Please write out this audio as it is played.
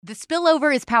The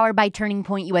Spillover is powered by Turning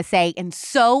Point USA, and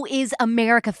so is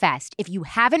America Fest. If you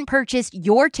haven't purchased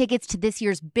your tickets to this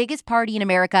year's biggest party in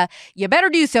America, you better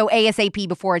do so ASAP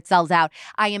before it sells out.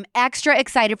 I am extra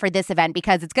excited for this event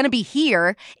because it's going to be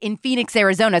here in Phoenix,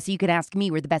 Arizona, so you can ask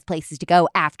me where the best places to go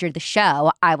after the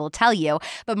show. I will tell you.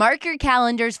 But mark your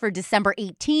calendars for December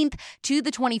 18th to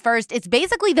the 21st. It's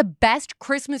basically the best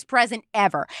Christmas present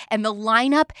ever, and the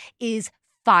lineup is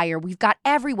fire. We've got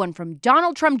everyone from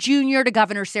Donald Trump Jr. to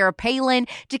Governor Sarah Palin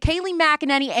to Kayleigh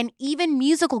McEnany, and even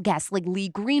musical guests like Lee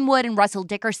Greenwood and Russell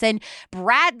Dickerson,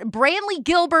 Brantley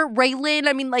Gilbert, Raylan.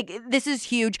 I mean, this is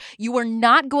huge. You are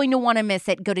not going to want to miss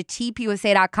it. Go to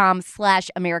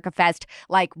tpusa.com/AmericaFest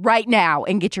right now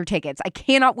and get your tickets. I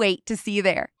cannot wait to see you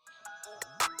there.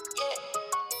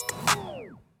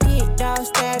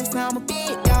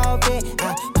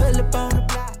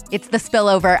 It's The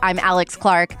Spillover. I'm Alex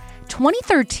Clark.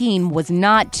 2013 was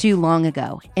not too long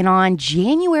ago, and on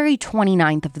January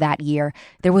 29th of that year,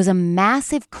 there was a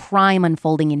massive crime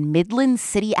unfolding in Midland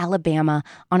City, Alabama,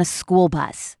 on a school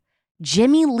bus.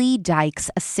 Jimmy Lee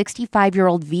Dykes, a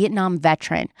 65-year-old Vietnam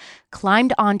veteran,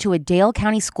 climbed onto a Dale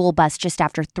County school bus just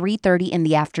after 3:30 in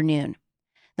the afternoon.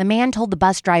 The man told the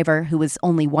bus driver, who was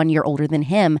only 1 year older than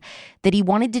him, that he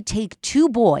wanted to take two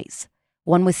boys.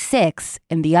 One was 6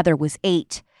 and the other was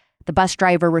 8. The bus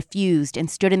driver refused and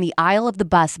stood in the aisle of the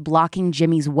bus, blocking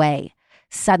Jimmy's way.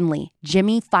 Suddenly,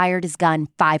 Jimmy fired his gun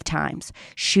 5 times,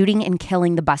 shooting and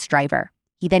killing the bus driver.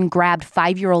 He then grabbed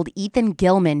 5-year-old Ethan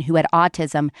Gilman, who had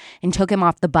autism, and took him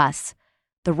off the bus.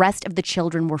 The rest of the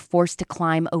children were forced to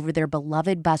climb over their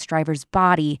beloved bus driver's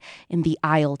body in the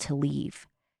aisle to leave.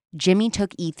 Jimmy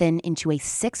took Ethan into a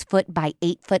 6-foot by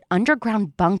 8-foot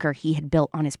underground bunker he had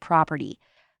built on his property.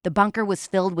 The bunker was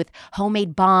filled with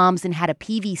homemade bombs and had a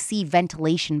PVC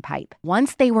ventilation pipe.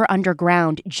 Once they were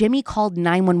underground, Jimmy called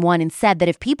 911 and said that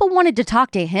if people wanted to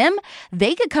talk to him,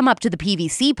 they could come up to the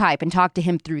PVC pipe and talk to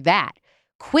him through that.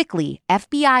 Quickly,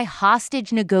 FBI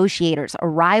hostage negotiators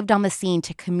arrived on the scene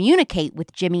to communicate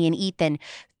with Jimmy and Ethan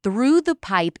through the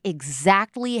pipe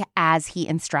exactly as he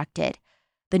instructed.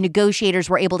 The negotiators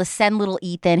were able to send little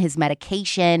Ethan his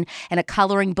medication and a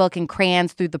coloring book and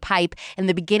crayons through the pipe in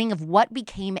the beginning of what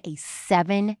became a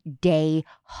 7-day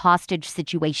hostage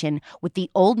situation with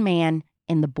the old man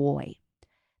and the boy.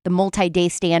 The multi-day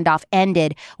standoff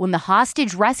ended when the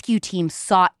hostage rescue team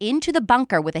saw into the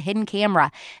bunker with a hidden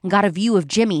camera and got a view of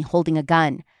Jimmy holding a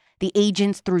gun. The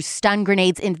agents threw stun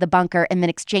grenades into the bunker and then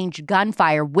exchanged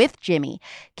gunfire with Jimmy,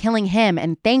 killing him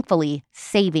and thankfully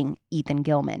saving Ethan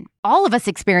Gilman. All of us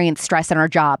experience stress in our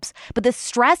jobs, but the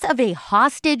stress of a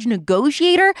hostage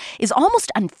negotiator is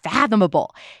almost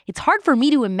unfathomable. It's hard for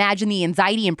me to imagine the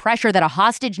anxiety and pressure that a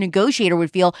hostage negotiator would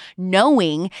feel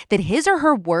knowing that his or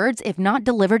her words, if not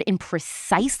delivered in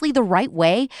precisely the right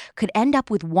way, could end up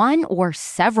with one or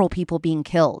several people being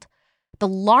killed. The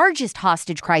largest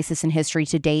hostage crisis in history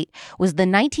to date was the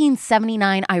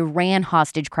 1979 Iran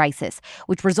hostage crisis,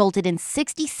 which resulted in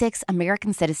 66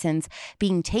 American citizens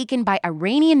being taken by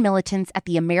Iranian militants at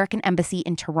the American embassy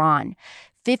in Tehran.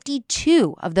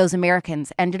 52 of those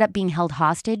Americans ended up being held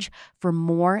hostage for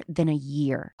more than a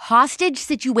year. Hostage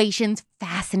situations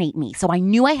fascinate me, so I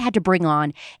knew I had to bring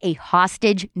on a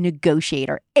hostage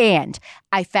negotiator, and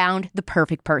I found the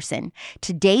perfect person.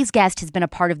 Today's guest has been a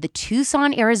part of the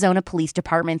Tucson, Arizona Police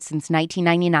Department since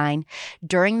 1999.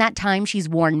 During that time, she's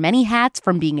worn many hats,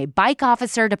 from being a bike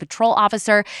officer to patrol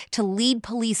officer to lead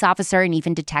police officer and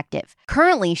even detective.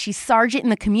 Currently, she's sergeant in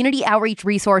the Community Outreach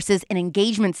Resources and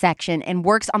Engagement section and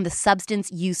works on the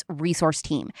Substance Use Resource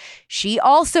Team. She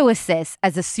also assists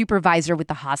as a supervisor with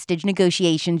the Hostage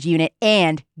Negotiations Unit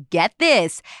and, get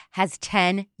this, has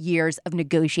 10 years of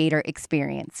negotiator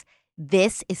experience.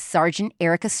 This is Sergeant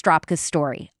Ericka Stropka's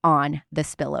story on The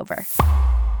Spillover.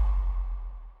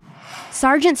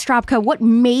 Sergeant Stropka, what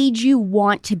made you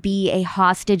want to be a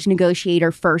hostage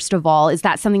negotiator, first of all? Is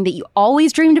that something that you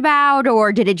always dreamed about,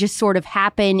 or did it just sort of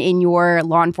happen in your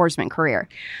law enforcement career?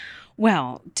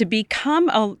 Well, to become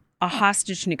a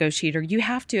hostage negotiator, you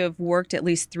have to have worked at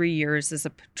least 3 years as a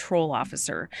patrol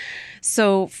officer.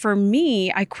 So for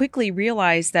me, I quickly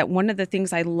realized that one of the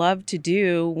things I loved to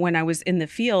do when I was in the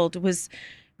field was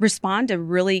respond to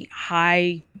really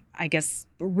high,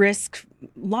 risk,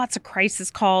 lots of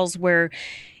crisis calls where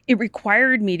it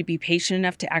required me to be patient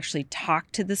enough to actually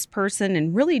talk to this person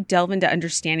and really delve into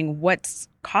understanding what's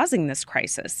causing this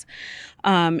crisis.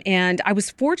 And I was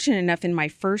fortunate enough in my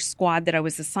first squad that I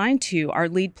was assigned to, our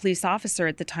lead police officer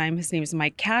at the time, his name is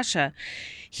Mike Kasha.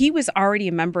 He was already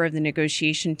a member of the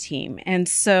negotiation team. And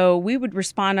so we would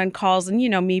respond on calls, and,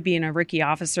 me being a rookie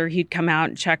officer, he'd come out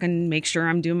and check and make sure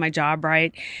I'm doing my job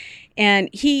right. And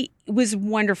he was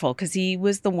wonderful because he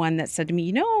was the one that said to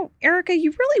me, Ericka,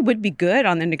 you really would be good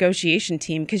on the negotiation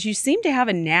team because you seem to have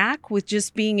a knack with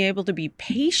just being able to be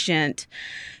patient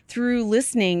through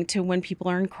listening to when people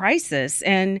are in crisis.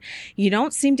 And you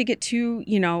don't seem to get too,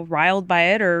 riled by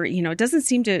it, or, it doesn't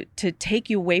seem to take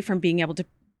you away from being able to,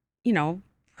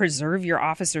 preserve your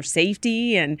officer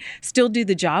safety and still do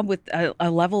the job with a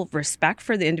level of respect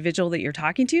for the individual that you're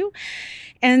talking to.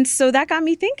 And so that got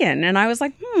me thinking. And I was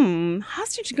like,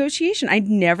 hostage negotiation. I'd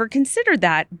never considered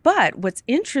that. But what's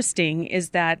interesting is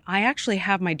that I actually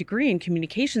have my degree in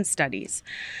communication studies.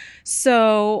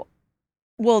 So,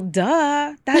 well,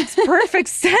 duh, that's perfect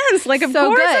sense. Like, of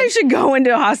course I should go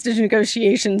into hostage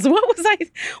negotiations.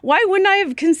 Why wouldn't I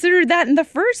have considered that in the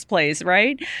first place,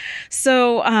 right?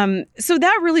 So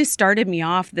that really started me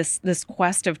off this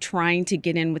quest of trying to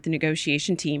get in with the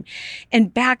negotiation team.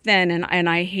 And back then, and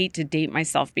I hate to date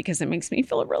myself because it makes me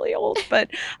feel really old,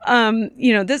 but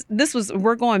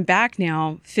we're going back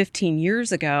now 15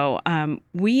 years ago.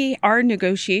 Our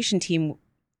negotiation team,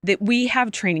 that we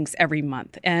have trainings every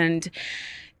month. And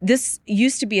this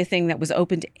used to be a thing that was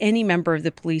open to any member of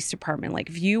the police department.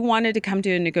 Like, if you wanted to come to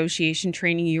a negotiation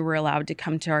training, you were allowed to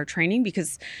come to our training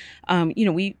because,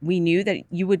 we knew that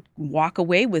you would walk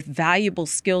away with valuable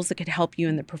skills that could help you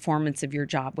in the performance of your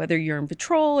job, whether you're in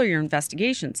patrol or your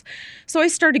investigations. So I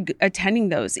started attending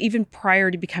those even prior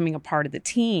to becoming a part of the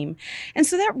team. And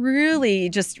so that really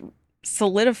just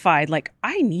solidified, like,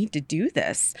 I need to do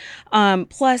this.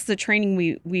 Plus the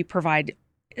training we provide,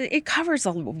 it covers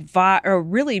a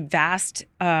really vast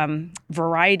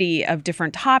variety of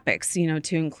different topics,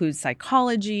 to include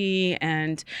psychology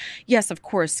and, yes, of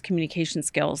course, communication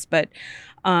skills. But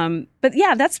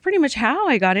yeah, that's pretty much how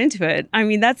I got into it. I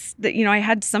mean, I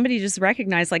had somebody just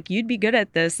recognize, like, you'd be good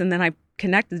at this. And then I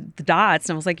connected the dots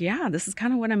and I was like, yeah, this is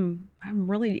kind of what I'm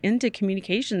really into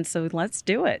communication. So let's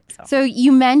do it. So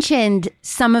you mentioned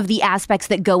some of the aspects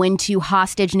that go into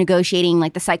hostage negotiating,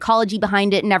 like the psychology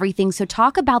behind it and everything. So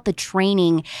talk about the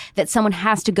training that someone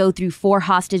has to go through for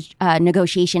hostage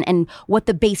negotiation and what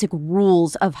the basic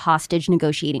rules of hostage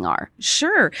negotiating are.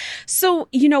 Sure. So,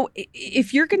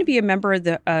 if you're going to be a member of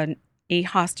a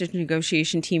hostage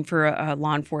negotiation team for a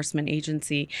law enforcement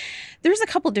agency, there's a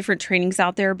couple different trainings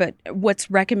out there, but what's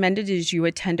recommended is you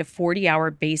attend a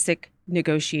 40-hour basic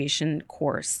negotiation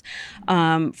course.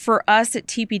 For us at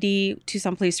TPD,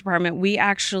 Tucson Police Department, we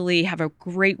actually have a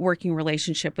great working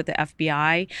relationship with the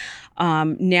FBI.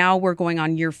 Now we're going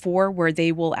on year 4, where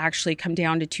they will actually come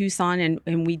down to Tucson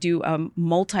and we do a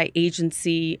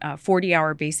multi-agency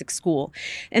 40-hour basic school.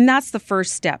 And that's the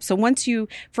first step. So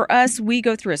for us, we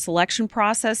go through a selection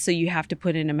process. So you have to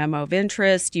put in a memo of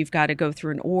interest. You've got to go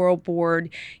through an oral board.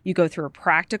 You go through a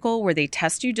practical where they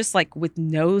test you just like with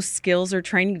no skills or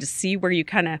training to see where you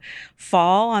kind of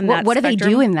fall on that What do spectrum.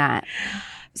 they do in that?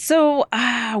 So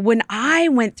when I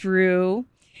went through,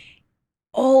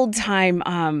 old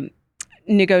time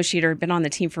negotiator, had been on the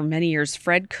team for many years,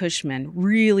 Fred Cushman,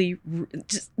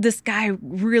 this guy,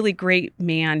 really great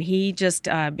man. He just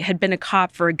had been a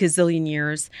cop for a gazillion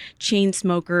years, chain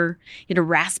smoker, he had a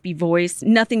raspy voice.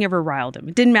 Nothing ever riled him.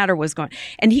 It didn't matter what was going on.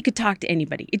 And he could talk to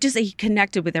anybody. He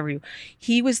connected with everyone.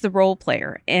 He was the role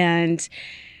player. And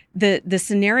the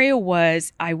scenario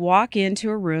was, I walk into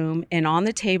a room and on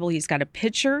the table, he's got a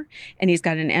pitcher and he's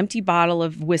got an empty bottle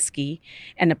of whiskey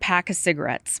and a pack of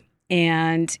cigarettes.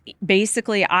 And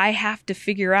basically I have to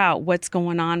figure out what's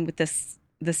going on with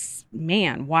this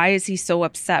man. Why is he so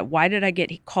upset? Why did I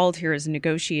get called here as a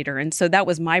negotiator? And so that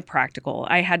was my practical.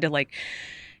 I had to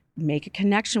make a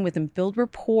connection with him, build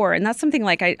rapport. And that's something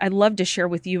I love to share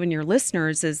with you and your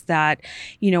listeners is that,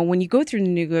 when you go through the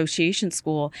negotiation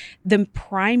school, the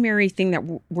primary thing that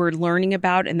we're learning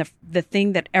about and the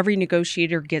thing that every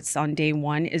negotiator gets on day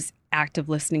one is active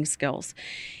listening skills.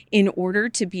 In order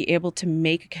to be able to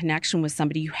make a connection with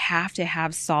somebody, you have to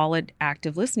have solid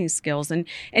active listening skills. And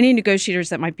any negotiators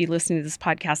that might be listening to this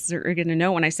podcast are going to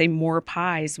know when I say MORE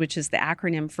PIES, which is the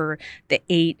acronym for the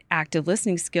 8 active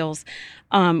listening skills,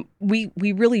 we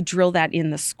really drill that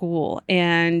in the school.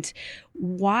 And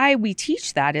why we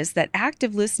teach that is that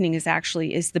active listening is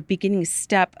the beginning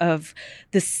step of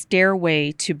the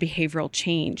stairway to behavioral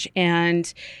change.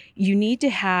 And you need to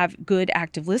have good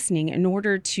active listening in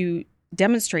order to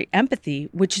demonstrate empathy,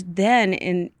 which then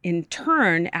in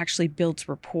turn actually builds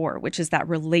rapport, which is that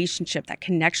relationship, that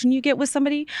connection you get with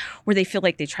somebody where they feel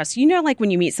like they trust you. Like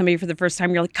when you meet somebody for the first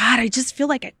time, you're like, God, I just feel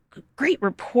like a great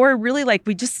rapport. Really,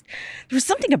 there was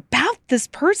something about this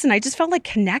person. I just felt like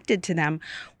connected to them.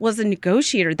 Well, as a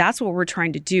negotiator, that's what we're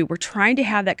trying to do. We're trying to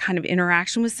have that kind of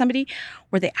interaction with somebody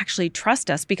where they actually trust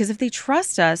us. Because if they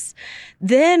trust us,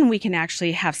 then we can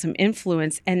actually have some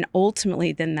influence and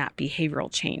ultimately then that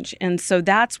behavioral change. And so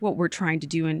that's what we're trying to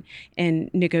do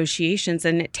in negotiations.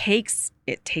 And it takes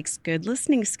good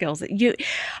listening skills.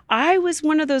 I was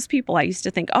one of those people. I used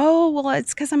to think, oh, well,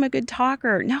 it's because I'm a good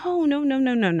talker.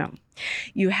 No.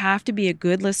 You have to be a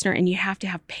good listener and you have to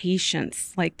have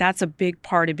patience. Like that's a big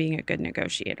part of being a good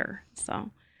negotiator.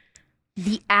 So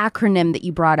the acronym that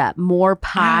you brought up, more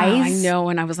pies. Oh, I know.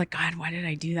 And I was like, God, why did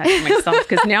I do that to myself?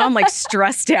 Because now I'm like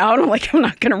stressed out. I'm like, I'm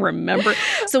not going to remember.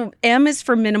 So M is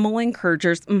for minimal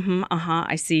encouragers.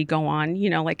 I see. Go on.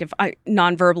 Like if I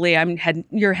non-verbally,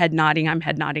 you're head nodding, I'm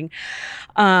head nodding.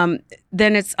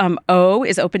 Then it's O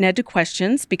is open-ended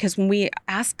questions, because when we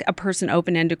ask a person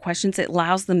open-ended questions, it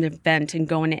allows them to vent and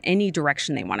go in any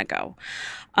direction they want to go.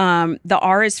 The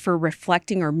R is for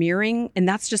reflecting or mirroring, and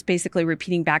that's just basically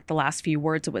repeating back the last few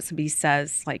words of what somebody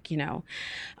says, like,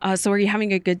 so are you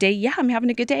having a good day? Yeah, I'm having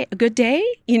a good day. A good day?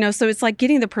 So it's like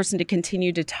getting the person to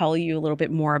continue to tell you a little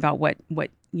bit more about what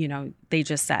they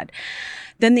just said.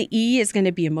 Then the E is going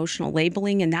to be emotional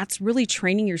labeling, and that's really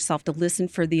training yourself to listen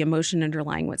for the emotion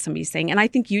underlying what somebody's saying. And I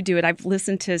think you do it. I've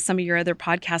listened to some of your other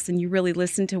podcasts, and you really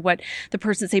listen to what the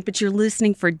person say, but you're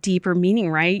listening for deeper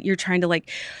meaning, right? You're trying to like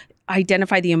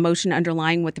identify the emotion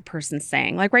underlying what the person's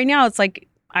saying. Like right now, it's like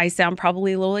I sound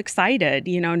probably a little excited,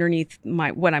 underneath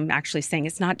what I'm actually saying.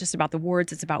 It's not just about the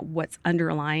words, it's about what's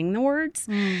underlying the words.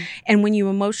 And when you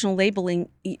emotional labeling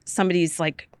somebody's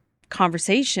like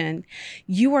conversation,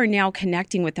 you are now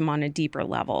connecting with them on a deeper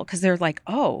level, because they're like,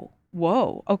 oh,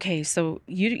 whoa, okay, so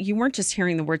you weren't just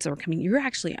hearing the words that were coming, you're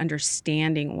actually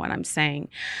understanding what I'm saying.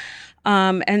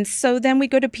 And so then we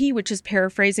go to P, which is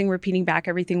paraphrasing, repeating back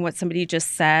everything what somebody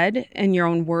just said in your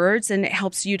own words, and it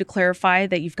helps you to clarify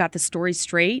that you've got the story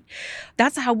straight.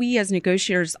 That's how we as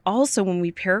negotiators also, when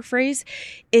we paraphrase,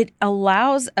 it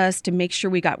allows us to make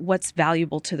sure we got what's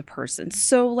valuable to the person.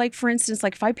 So like, for instance,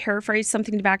 like if I paraphrase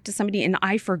something back to somebody and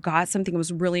I forgot something that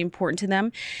was really important to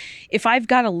them, if I've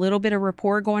got a little bit of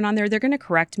rapport going on there, they're going to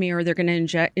correct me, or they're going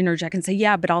to interject and say,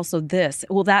 yeah, but also this.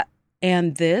 Well,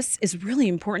 and this is really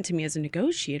important to me as a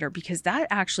negotiator, because that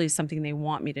actually is something they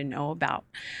want me to know about.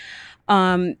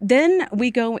 Then we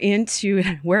go into,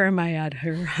 where am I at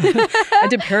here?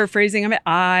 Into paraphrasing. I'm at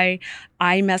I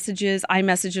messages. I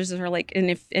messages are like,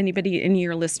 and if any of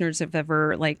your listeners have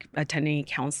ever like attended any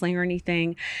counseling or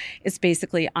anything, it's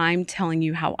basically I'm telling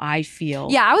you how I feel.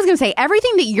 Yeah, I was going to say,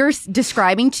 everything that you're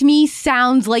describing to me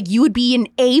sounds like you would be an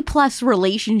A+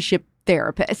 relationship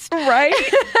therapist. Right?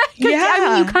 Yeah.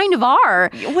 I mean, you kind of are.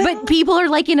 Well, but people are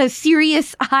like in a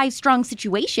serious, high-strung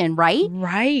situation, right?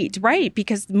 Right.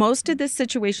 Because most of the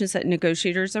situations that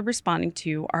negotiators are responding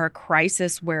to are a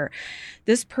crisis where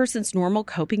this person's normal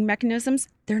coping mechanisms,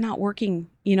 they're not working,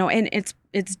 and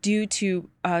it's due to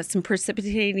some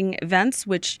precipitating events,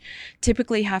 which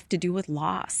typically have to do with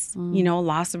loss,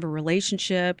 loss of a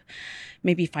relationship,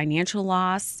 maybe financial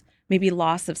loss, maybe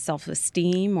loss of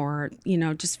self-esteem, or,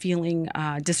 just feeling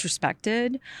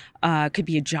disrespected. Could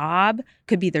be a job,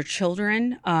 could be their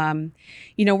children.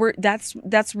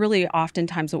 That's really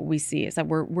oftentimes what we see, is that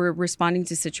we're responding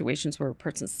to situations where a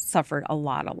person suffered a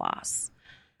lot of loss.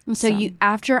 So you,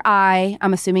 after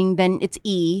I'm assuming then it's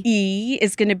E. E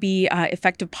is going to be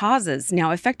effective pauses. Now,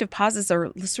 effective pauses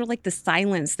are sort of like the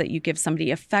silence that you give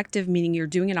somebody. Effective meaning you're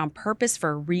doing it on purpose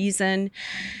for a reason.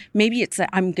 Maybe it's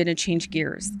that I'm going to change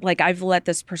gears. Like I've let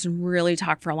this person really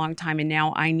talk for a long time, and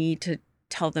now I need to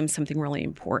tell them something really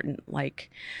important. Like,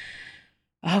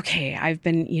 okay, I've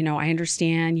been, I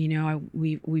understand,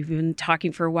 we've been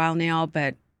talking for a while now,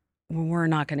 but we're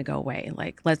not going to go away.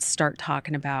 Like, let's start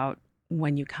talking about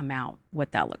when you come out,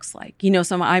 what that looks like.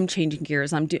 So I'm changing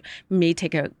gears. May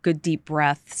take a good deep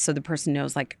breath so the person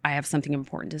knows, like, I have something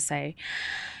important to say.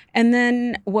 And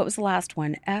then what was the last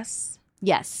one? S?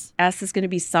 Yes. S is going to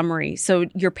be summary. So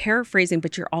you're paraphrasing,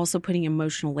 but you're also putting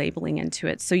emotional labeling into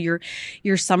it. So you're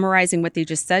summarizing what they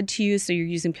just said to you. So you're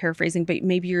using paraphrasing, but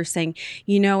maybe you're saying,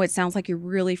 it sounds like you're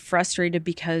really frustrated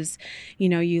because,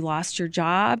 you lost your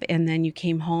job and then you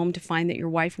came home to find that your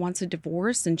wife wants a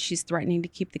divorce and she's threatening to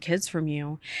keep the kids from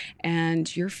you.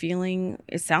 And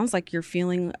it sounds like you're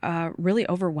feeling really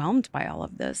overwhelmed by all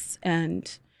of this.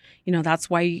 And, that's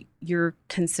why you're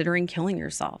considering killing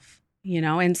yourself.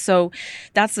 And so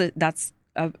that's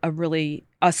a really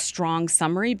strong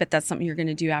summary, but that's something you're going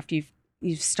to do after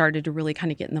you've started to really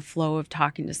kind of get in the flow of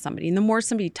talking to somebody. And the more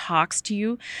somebody talks to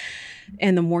you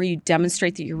and the more you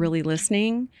demonstrate that you're really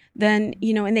listening, then,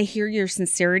 and they hear your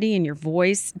sincerity and your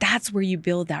voice, that's where you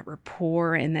build that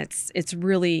rapport. And it's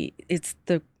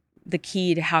the the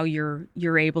key to how you're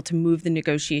able to move the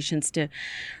negotiations to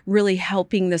really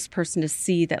helping this person to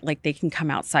see that like they can come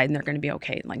outside and they're going to be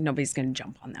okay. Like nobody's going to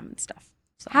jump on them and stuff.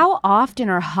 So. How often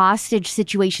are hostage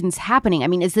situations happening? I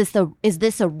mean, is this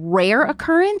a rare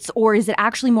occurrence, or is it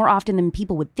actually more often than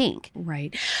people would think?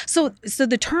 Right. So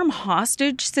the term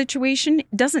hostage situation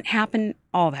doesn't happen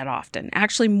all that often.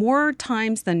 Actually, more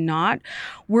times than not,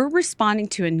 we're responding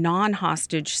to a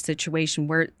non-hostage situation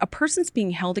where a person's being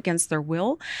held against their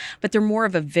will, but they're more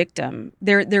of a victim.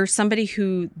 They're somebody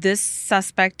who this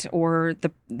suspect or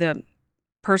the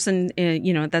person,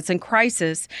 that's in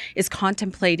crisis is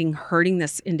contemplating hurting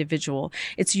this individual.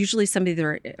 It's usually somebody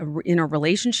they're in a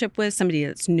relationship with, somebody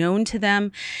that's known to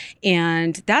them.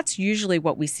 And that's usually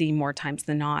what we see more times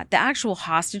than not. The actual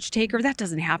hostage taker, that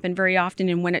doesn't happen very often.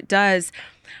 And when it does,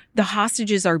 the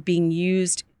hostages are being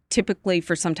used typically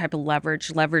for some type of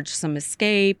leverage, some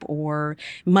escape or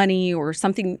money or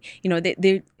something,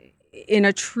 they in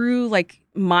a true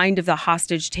mind of the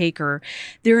hostage taker,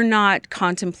 they're not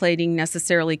contemplating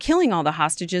necessarily killing all the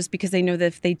hostages because they know that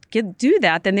if they do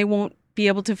that, then they won't be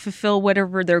able to fulfill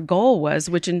whatever their goal was,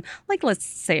 which in let's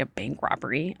say a bank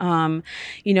robbery,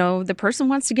 the person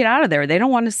wants to get out of there. They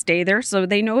don't want to stay there. So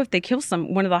they know if they kill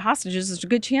one of the hostages, there's a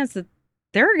good chance that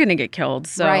they're going to get killed.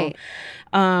 So, right.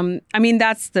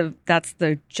 That's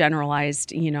the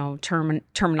generalized,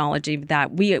 terminology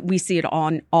that we see it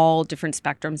on all different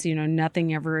spectrums.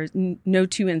 No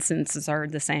two instances are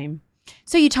the same.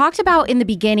 So you talked about in the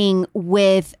beginning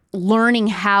with learning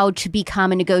how to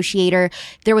become a negotiator.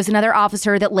 There was another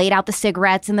officer that laid out the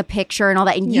cigarettes and the picture and all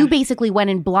that. And you basically went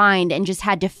in blind and just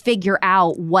had to figure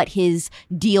out what his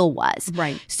deal was.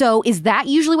 Right. So is that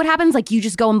usually what happens? Like you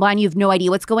just go in blind, you have no idea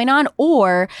what's going on?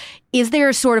 Or is there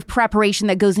a sort of preparation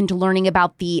that goes into learning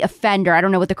about the offender? I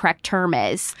don't know what the correct term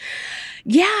is.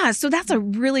 Yeah, so that's a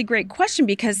really great question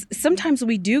because sometimes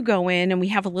we do go in and we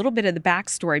have a little bit of the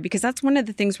backstory because that's one of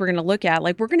the things we're going to look at.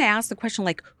 We're going to ask the question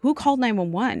who called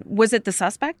 911? Was it the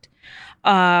suspect?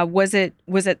 Was it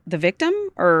the victim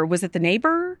or was it the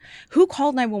neighbor? Who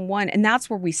called 911? And that's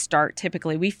where we start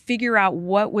typically. We figure out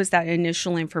what was that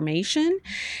initial information,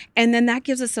 and then that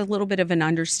gives us a little bit of an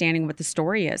understanding what the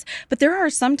story is. But there are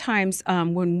some times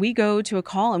when we go to a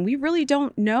call and we really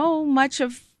don't know much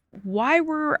of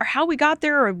how we got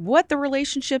there or what the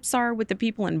relationships are with the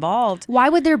people involved. Why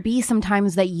would there be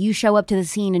sometimes that you show up to the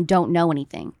scene and don't know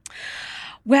anything?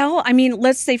 Well,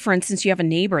 let's say, for instance, you have a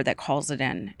neighbor that calls it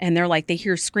in and they're they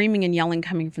hear screaming and yelling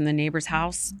coming from the neighbor's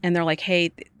house. And they're like,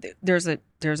 hey, there's a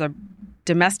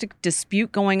domestic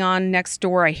dispute going on next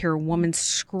door. I hear a woman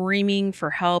screaming for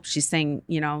help. She's saying,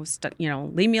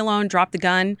 leave me alone, drop the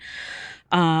gun.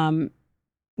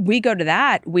 We go to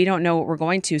that. We don't know what we're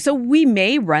going to. So we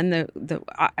may run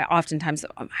oftentimes,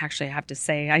 actually, I have to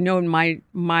say, I know in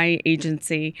my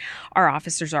agency, our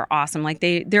officers are awesome.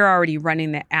 They're already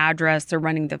running the address. They're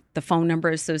running the phone number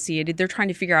associated. They're trying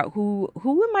to figure out who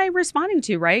am I responding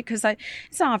to, right? Because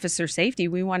it's officer safety.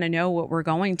 We want to know what we're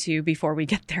going to before we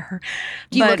get there.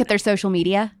 Do you look at their social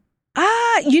media?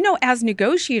 As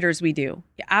negotiators, we do.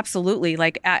 Yeah, absolutely.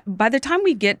 By the time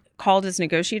we get called as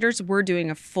negotiators, we're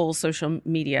doing a full social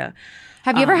media.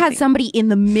 Have you ever had somebody in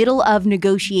the middle of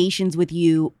negotiations with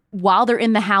you while they're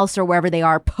in the house or wherever they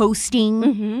are posting?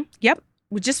 Mm-hmm. Yep.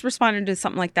 We just responded to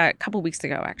something like that a couple weeks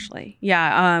ago, actually.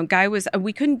 Yeah, guy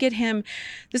we couldn't get him.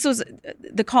 This was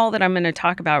the call that I'm going to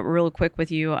talk about real quick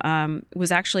with you.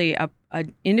 Was actually a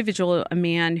individual, a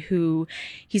man who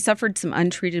he suffered some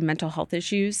untreated mental health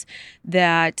issues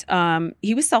that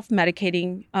he was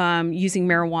self-medicating, using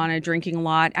marijuana, drinking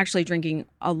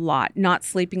a lot, not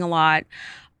sleeping a lot.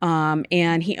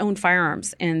 And he owned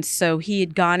firearms. And so he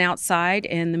had gone outside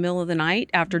in the middle of the night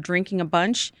after drinking a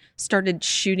bunch, started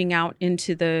shooting out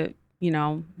into the,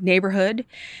 neighborhood.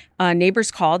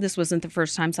 Neighbors called. This wasn't the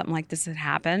first time something like this had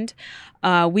happened.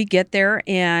 We get there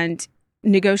and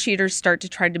negotiators start to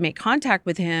try to make contact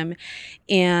with him.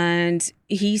 And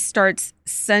he starts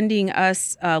sending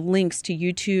us links to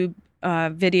YouTube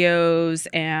videos,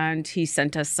 and he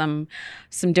sent us some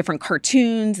different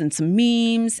cartoons and some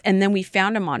memes, and then we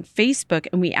found him on Facebook,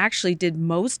 and we actually did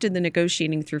most of the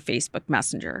negotiating through Facebook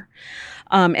Messenger.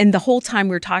 And the whole time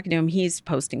we were talking to him, he's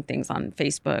posting things on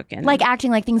Facebook and acting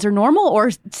like things are normal,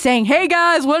 or saying, "Hey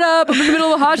guys, what up? I'm in the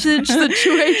middle of a hostage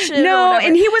situation." No,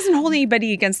 and he wasn't holding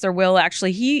anybody against their will.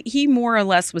 Actually, he more or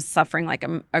less was suffering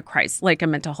a crisis, like a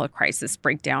mental health crisis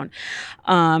breakdown.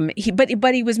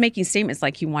 But he was making statements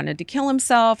like he wanted to kill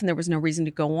himself and there was no reason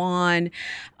to go on.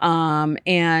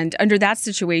 And under that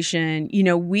situation,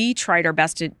 we tried our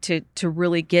best to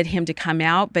really get him to come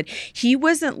out, but he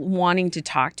wasn't wanting to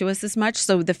talk to us as much.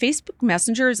 So the Facebook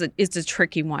Messenger is a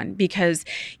tricky one because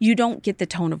you don't get the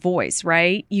tone of voice,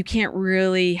 right? You can't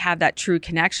really have that true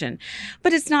connection,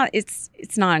 but it's not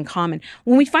uncommon.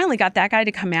 When we finally got that guy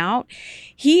to come out,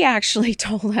 he actually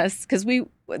told us, because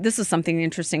this is something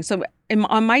interesting. So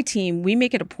on my team, we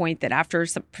make it a point that after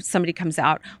somebody comes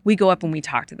out, we go up and we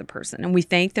talk to the person and we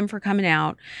thank them for coming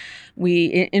out.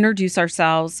 We introduce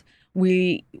ourselves.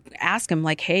 We ask them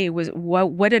like, hey,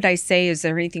 what did I say? Is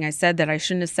there anything I said that I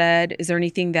shouldn't have said? Is there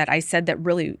anything that I said that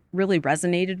really, really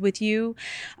resonated with you?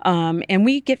 And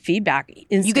we get feedback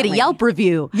instantly. You get a Yelp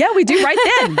review. Yeah, we do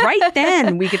right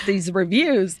then. We get these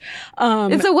reviews.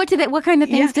 And so what kind of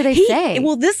things did they say?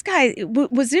 Well, this guy,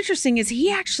 what was interesting is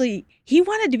he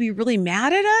wanted to be really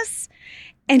mad at us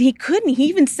and he couldn't. He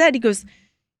even said, he goes,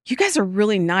 you guys are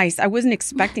really nice. I wasn't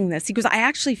expecting this. He goes, I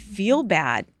actually feel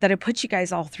bad that I put you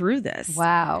guys all through this.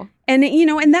 Wow. And,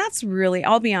 and that's really,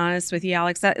 I'll be honest with you,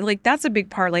 Alex, that's a big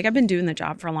part. Like I've been doing the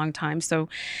job for a long time. So,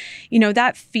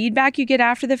 that feedback you get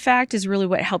after the fact is really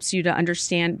what helps you to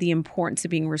understand the importance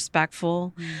of being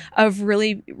respectful, of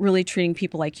really, really treating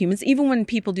people like humans, even when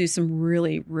people do some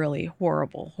really, really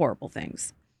horrible, horrible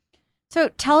things. So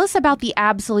tell us about the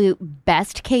absolute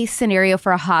best case scenario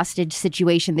for a hostage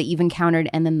situation that you've encountered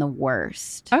and then the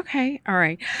worst. Okay. All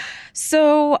right.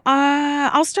 So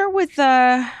I'll start with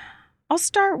the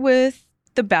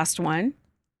best one.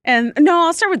 And no,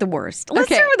 I'll start with the worst.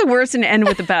 Let's start with the worst and end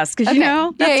with the best because,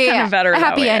 that's kind of better. A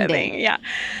happy ending. Yeah.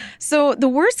 So the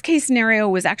worst case scenario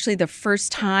was actually the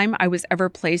first time I was ever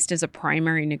placed as a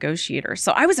primary negotiator.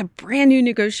 So I was a brand new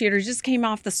negotiator, just came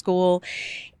off the school.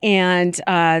 And,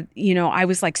 I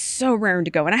was like so raring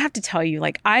to go. And I have to tell you,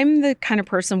 like, I'm the kind of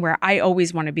person where I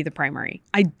always want to be the primary.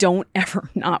 I don't ever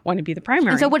not want to be the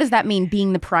primary. And so what does that mean,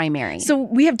 being the primary? So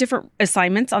we have different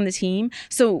assignments on the team.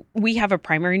 So we have a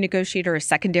primary negotiator, a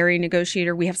secondary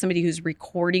negotiator. We have somebody who's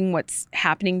recording what's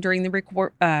happening during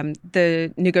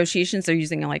the negotiations. They're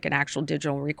using like an actual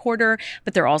digital recorder,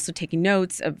 but they're also taking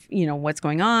notes of, what's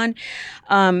going on.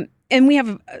 And we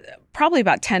have probably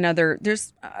about 10 other,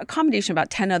 there's a combination of about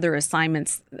 10 other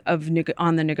assignments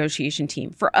on the negotiation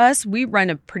team. For us, we run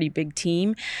a pretty big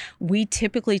team. We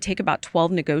typically take about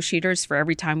 12 negotiators for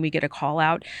every time we get a call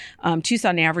out.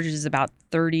 Tucson averages about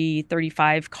 30,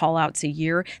 35 call outs a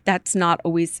year. That's not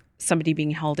always somebody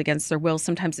being held against their will.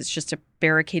 Sometimes it's just a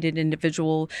barricaded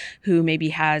individual who maybe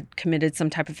had committed some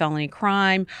type of felony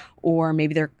crime, or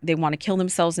maybe they want to kill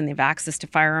themselves and they have access to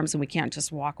firearms and we can't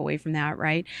just walk away from that,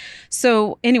 right?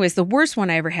 So anyways, the worst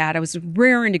one I ever had, I was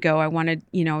raring to go. I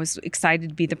was excited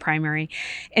to be the primary.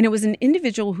 And it was an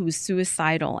individual who was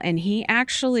suicidal. And he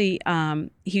actually,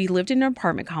 he lived in an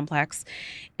apartment complex,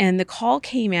 and the call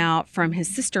came out from his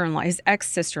sister-in-law, his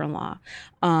ex-sister-in-law,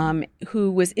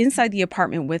 who was inside the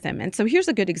apartment with him. And so here's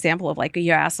a good example of like,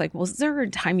 you ask like, well, is there a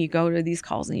time you go to these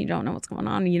calls and you don't know what's going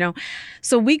on?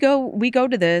 So we go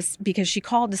to this because she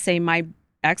called to say my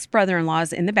ex-brother-in-law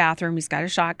is in the bathroom. He's got a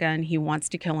shotgun. He wants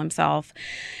to kill himself.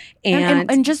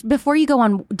 And just before you go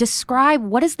on, describe,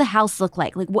 what does the house look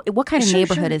like? Like what kind of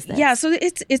neighborhood is this? Yeah, so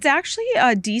it's actually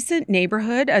a decent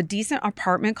neighborhood, a decent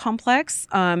apartment complex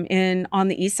on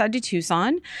the east side of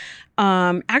Tucson.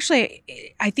 Actually,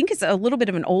 I think it's a little bit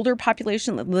of an older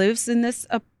population that lives in this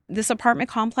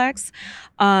apartment complex.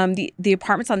 The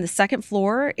apartment's on the second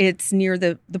floor. It's near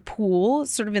the pool,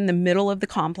 sort of in the middle of the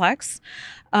complex.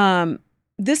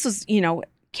 This was,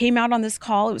 came out on this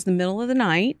call. It was the middle of the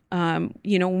night.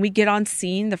 When we get on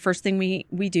scene, the first thing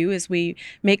we do is we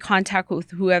make contact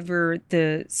with whoever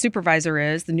the supervisor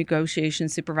is, the negotiation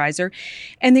supervisor,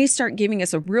 and they start giving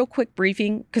us a real quick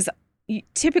briefing because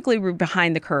typically we're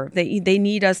behind the curve. They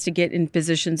need us to get in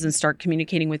positions and start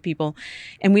communicating with people.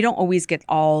 And we don't always get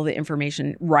all the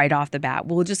information right off the bat.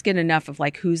 We'll just get enough of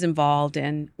like who's involved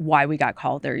and why we got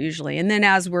called there usually. And then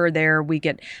as we're there, we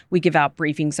give out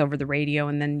briefings over the radio,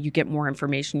 and then you get more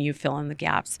information, you fill in the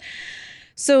gaps.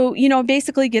 So,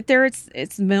 basically get there, it's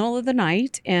the middle of the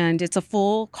night, and it's a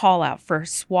full call out for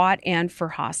SWAT and for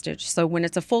hostage. So when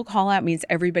it's a full call out, means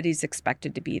everybody's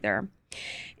expected to be there.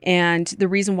 And the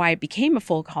reason why it became a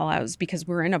full call out is because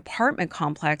we're in an apartment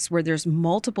complex where there's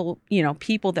multiple,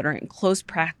 people that are in close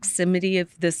proximity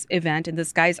of this event. And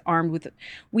this guy's armed with,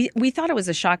 we thought it was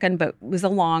a shotgun, but it was a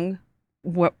long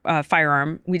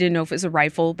firearm. We didn't know if it was a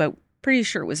rifle, but pretty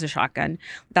sure it was a shotgun.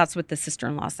 That's what the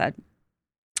sister-in-law said.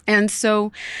 And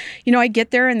so, I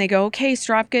get there and they go, okay,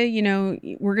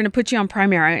 Stropka, we're going to put you on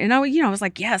primary. And I was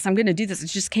like, yes, I'm going to do this. It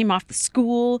just came off the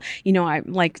school. I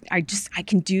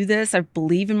can do this. I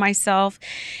believe in myself.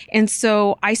 And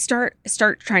so I start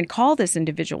trying to call this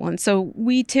individual. And so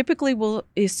we typically will,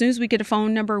 as soon as we get a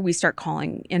phone number, we start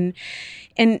calling. And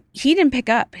he didn't pick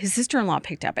up. His sister-in-law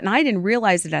picked up. And I didn't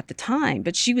realize it at the time,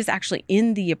 but she was actually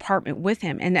in the apartment with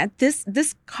him. And at this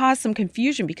caused some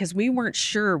confusion because we weren't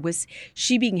sure, was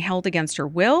she being held against her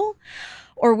will,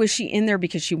 or was she in there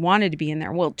because she wanted to be in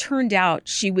there? Well, it turned out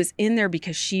she was in there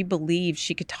because she believed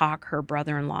she could talk her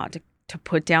brother-in-law to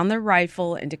put down the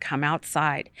rifle and to come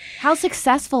outside. How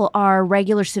successful are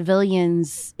regular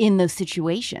civilians in those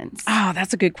situations? Oh,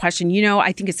 that's a good question.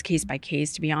 I think it's case by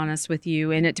case, to be honest with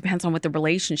you. And it depends on what the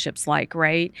relationship's like,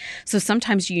 right? So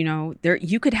sometimes,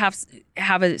 you could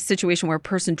have a situation where a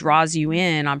person draws you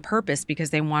in on purpose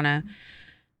because they want to,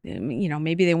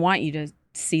 maybe they want you to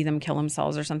see them kill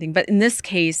themselves or something. But in this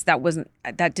case, that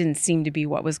didn't seem to be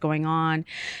what was going on.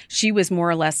 She was more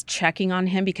or less checking on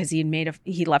him because he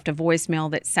left a voicemail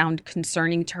that sounded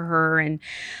concerning to her.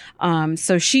 And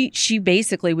so she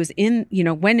basically was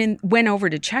went over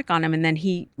to check on him, and then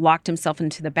he locked himself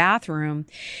into the bathroom.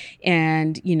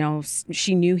 And,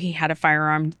 she knew he had a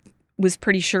firearm, was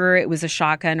pretty sure it was a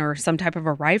shotgun or some type of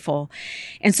a rifle.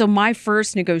 And so my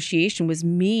first negotiation was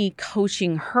me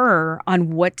coaching her on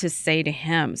what to say to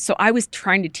him. So I was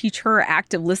trying to teach her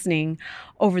active listening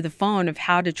over the phone of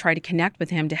how to try to connect with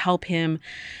him, to help him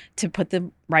to put the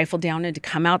rifle down and to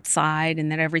come outside,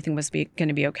 and that everything was going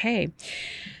to be okay.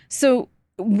 So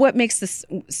what makes this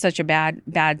such a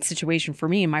bad situation for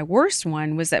me, and my worst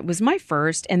one, was my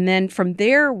first. And then from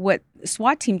there, what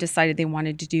SWAT team decided they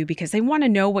wanted to do, because they want to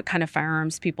know what kind of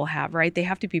firearms people have, right? They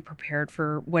have to be prepared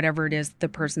for whatever it is the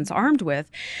person's armed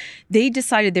with. They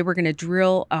decided they were going to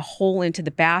drill a hole into the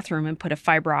bathroom and put a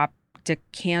fiber optic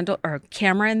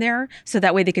camera in there, so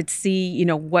that way they could see,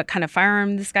 what kind of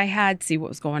firearm this guy had, see what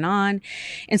was going on.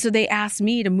 And so they asked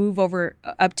me to move over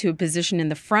up to a position in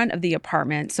the front of the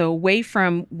apartment, so away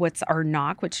from what's our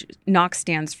NOC, which NOC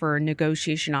stands for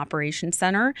Negotiation Operations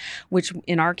Center, which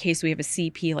in our case we have a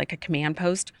CP, like a command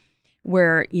post,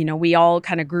 where, we all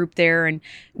kind of group there, and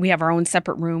we have our own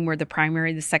separate room where the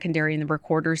primary, the secondary, and the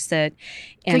recorders sit.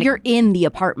 And so you're in the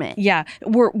apartment. Yeah,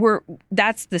 we're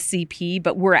that's the CP,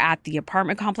 but we're at the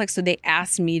apartment complex. So they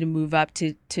asked me to move up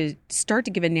to start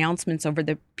to give announcements over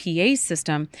the PA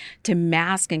system to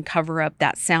mask and cover up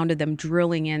that sound of them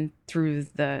drilling in through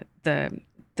the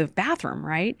bathroom,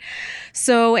 right?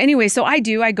 So anyway,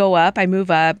 I go up, I move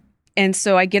up, and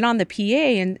so I get on the PA,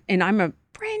 and I'm a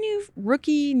brand new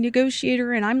rookie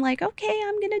negotiator, and I'm like, okay,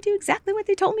 I'm going to do exactly what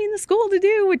they told me in the school to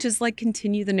do, which is like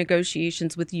continue the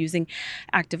negotiations with using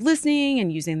active listening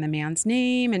and using the man's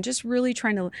name and just really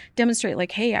trying to demonstrate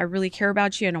like, hey, I really care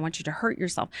about you. I don't want you to hurt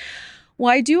yourself.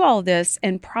 Well, I do all this,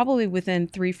 and probably within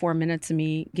 3-4 minutes of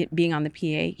me being on the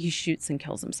PA, he shoots and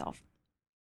kills himself.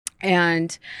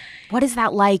 And what is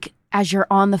that like as you're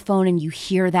on the phone and you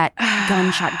hear that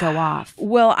gunshot go off?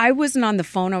 Well, I wasn't on the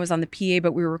phone. I was on the PA,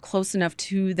 but we were close enough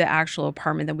to the actual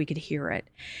apartment that we could hear it.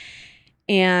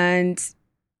 And,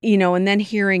 and then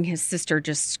hearing his sister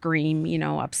just scream,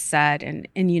 upset, and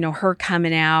her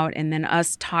coming out, and then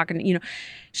us talking,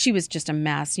 she was just a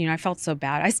mess. I felt so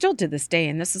bad. I still to this day,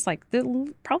 and this is like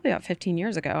probably about 15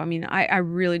 years ago. I mean, I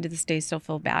really to this day still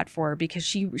feel bad for her, because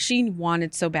she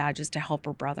wanted so bad just to help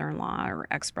her brother-in-law or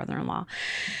ex-brother-in-law.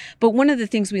 But one of the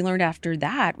things we learned after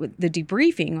that, with the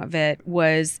debriefing of it,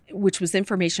 which was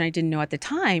information I didn't know at the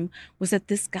time, was that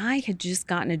this guy had just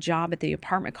gotten a job at the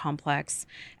apartment complex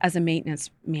as a maintenance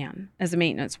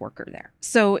worker there.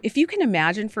 So if you can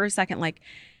imagine for a second, like,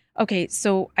 okay,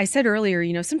 so I said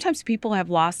earlier, sometimes people have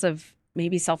loss of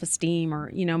maybe self-esteem, or,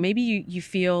 maybe you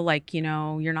feel like,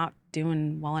 you're not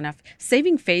doing well enough.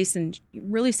 Saving face and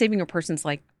really saving a person's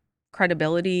like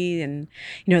credibility and,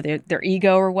 their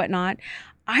ego or whatnot.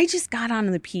 I just got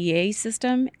on the PA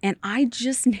system, and I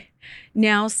just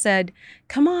now said,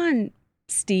 come on,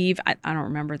 Steve. I don't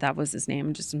remember if that was his name.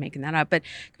 I'm just making that up. But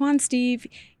come on, Steve.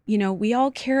 We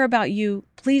all care about you.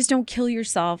 Please don't kill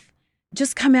yourself.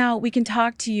 Just come out. We can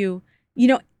talk to you.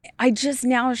 I just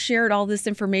now shared all this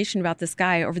information about this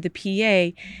guy over the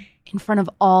PA. In front of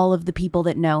all of the people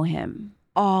that know him.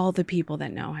 All the people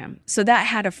that know him. So that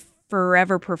had a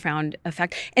forever profound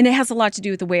effect. And it has a lot to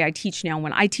do with the way I teach now.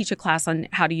 When I teach a class on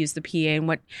how to use the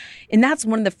PA, and that's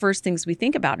one of the first things we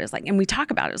think about is like, and we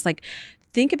talk about it, is like,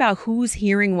 think about who's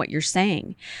hearing what you're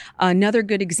saying. Another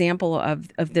good example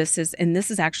of this is, and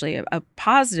this is actually a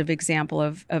positive example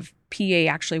of PA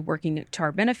actually working to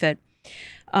our benefit.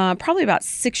 probably about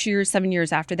 6 years, 7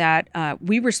 years after that,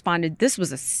 we responded. This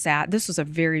was a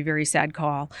very, very sad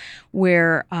call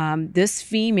where this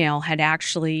female had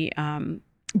actually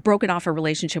broken off a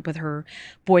relationship with her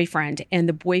boyfriend, and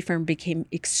the boyfriend became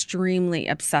extremely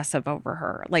obsessive over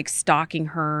her, like stalking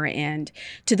her, and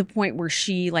to the point where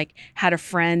she like had a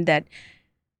friend that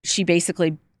she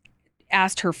basically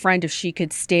asked her friend if she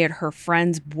could stay at her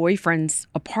friend's boyfriend's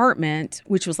apartment,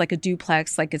 which was like a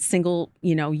duplex, like a single,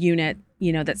 unit,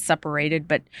 that's separated,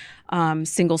 but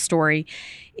single story,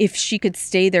 if she could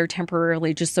stay there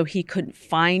temporarily just so he couldn't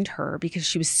find her, because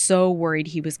she was so worried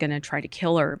he was going to try to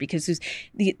kill her, because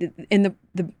the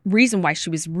reason why she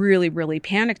was really, really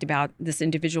panicked about this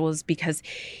individual is because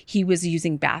he was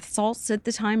using bath salts at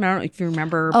the time. I don't know if you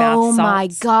remember bath salts. Oh my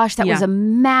gosh, that was a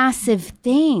massive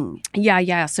thing.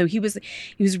 Yeah. So he was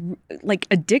like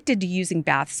addicted to using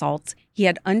bath salts. He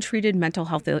had untreated mental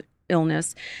health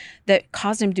illness that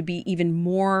caused him to be even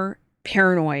more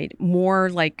paranoid, more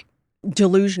like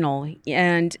delusional.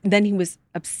 And then he was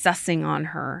obsessing on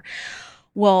her.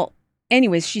 Well,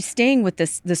 anyways, she's staying with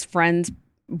this friend's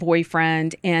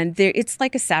boyfriend, and it's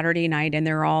like a Saturday night, and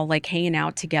they're all like hanging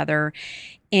out together.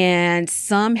 And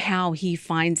somehow he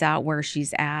finds out where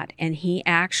she's at, and he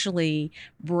actually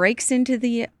breaks into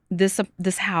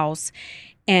this house,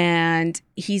 and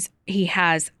he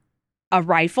has a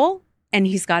rifle and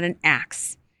he's got an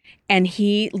axe. And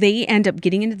they end up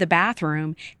getting into the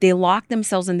bathroom. They lock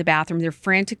themselves in the bathroom. They're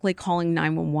frantically calling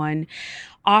 911.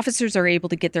 Officers are able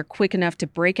to get there quick enough to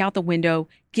break out the window,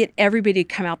 get everybody to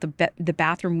come out the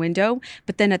bathroom window.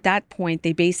 But then at that point,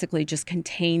 they basically just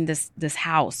contained this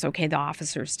house. Okay, the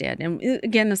officers did. And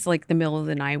again, it's like the middle of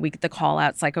the night. We get the call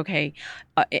out. It's like, okay,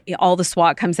 all the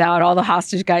SWAT comes out, all the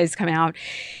hostage guys come out.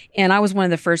 And I was one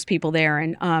of the first people there.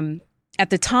 And at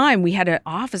the time, we had an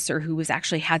officer who was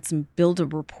actually had some build a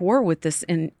rapport with this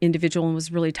individual and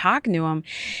was really talking to him.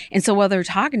 And so while they were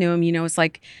talking to him, it's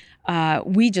like,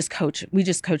 we just coach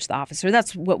the officer.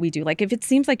 That's what we do. Like, if it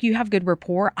seems like you have good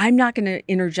rapport, I'm not going to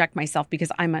interject myself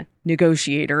because I'm a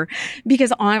negotiator,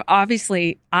 because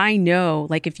I know,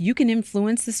 like, if you can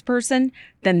influence this person,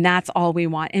 then that's all we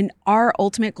want. And our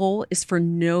ultimate goal is for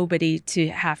nobody to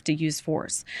have to use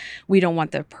force. We don't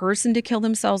want the person to kill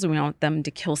themselves, and we don't want them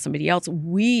to kill somebody else.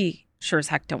 We sure as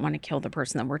heck don't want to kill the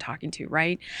person that we're talking to,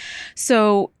 right?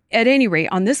 So at any rate,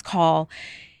 on this call,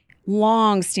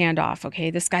 long standoff.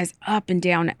 Okay, this guy's up and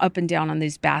down on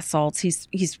these bath salts.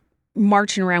 He's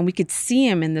marching around. We could see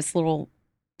him in this little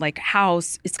like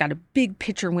house. It's got a big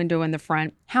picture window in the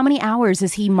front. How many hours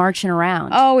is he marching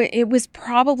around? Oh, it was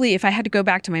probably, if I had to go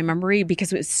back to my memory,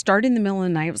 because it started in the middle of the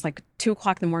night. It was like 2:00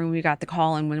 in the morning when we got the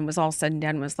call, and when it was all said and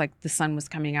done, it was like the sun was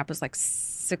coming up. It was like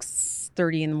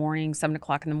 6:30 in the morning,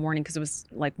 7:00 in the morning, because it was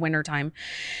like winter time,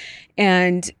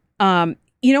 and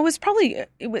it was probably,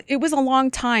 it was a long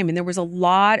time, and there was a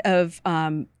lot of,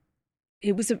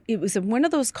 it was one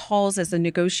of those calls as a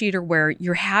negotiator where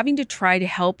you're having to try to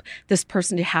help this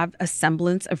person to have a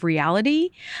semblance of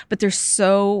reality, but they're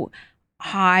so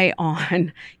high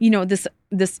on,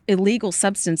 this illegal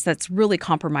substance that's really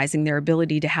compromising their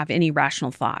ability to have any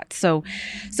rational thought. So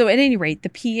at any rate, the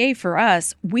PA for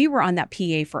us, we were on that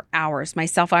PA for hours.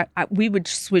 Myself, we would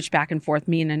switch back and forth,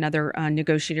 me and another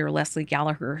negotiator, Leslie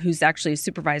Gallagher, who's actually a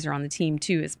supervisor on the team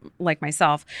too, is like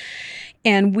myself.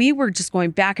 And we were just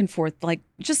going back and forth, like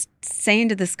just saying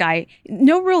to this guy,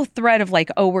 no real threat of like,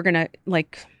 oh, we're going to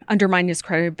like undermine his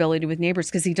credibility with neighbors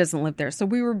because he doesn't live there. So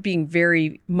we were being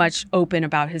very much open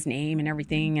about his name and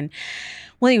everything. And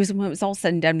when it was all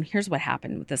said and done, here's what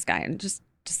happened with this guy. And just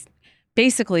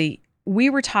basically, we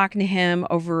were talking to him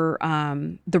over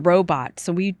the robot.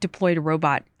 So we deployed a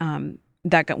robot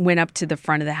that went up to the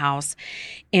front of the house,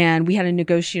 and we had a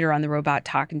negotiator on the robot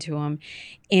talking to him.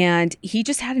 And he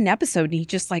just had an episode,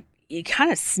 and he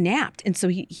kind of snapped. And so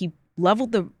he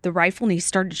leveled the rifle, and he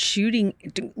started shooting.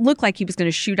 It looked like he was going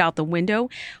to shoot out the window.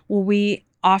 Well, we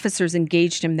officers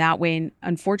engaged him that way, and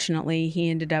unfortunately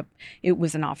it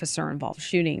was an officer involved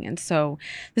shooting, and so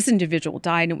this individual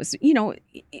died. And it was,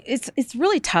 it's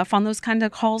really tough on those kind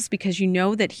of calls because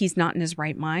that he's not in his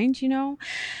right mind,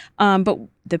 but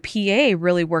the PA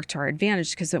really worked to our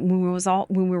advantage, because when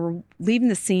we were leaving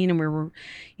the scene and we were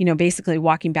basically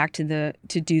walking back to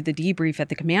do the debrief at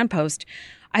the command post,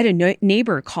 I had a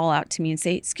neighbor call out to me and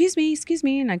say, excuse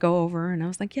me. And I go over and I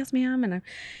was like, yes, ma'am.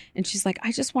 And she's like,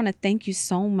 I just want to thank you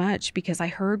so much, because I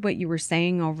heard what you were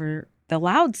saying over the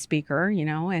loudspeaker,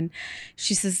 and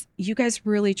she says, "You guys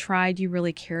really tried. You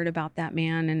really cared about that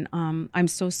man. And I'm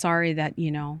so sorry that,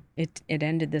 it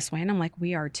ended this way." And I'm like,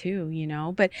 "We are too,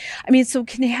 But I mean, so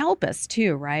can it help us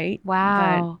too, right?"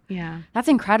 Wow. But, yeah. That's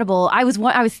incredible. I was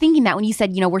thinking that when you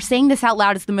said, we're saying this out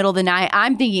loud, it's the middle of the night.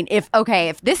 I'm thinking, if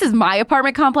this is my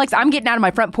apartment complex, I'm getting out of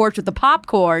my front porch with the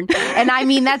popcorn. And I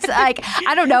mean, that's like,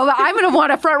 I don't know, I'm going to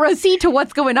want a front row seat to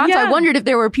what's going on. Yeah. So I wondered if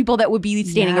there were people that would be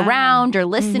standing around or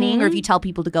listening, or if you tell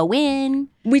people to go in.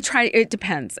 We try. It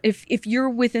depends. If you're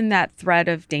within that threat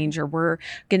of danger, we're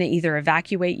going to either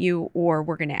evacuate you or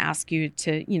we're going to ask you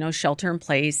to, shelter in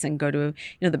place and go to,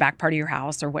 the back part of your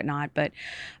house or whatnot. But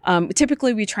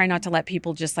typically we try not to let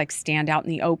people just like stand out in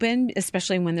the open,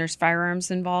 especially when there's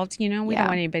firearms involved. We don't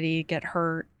want anybody to get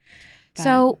hurt. But.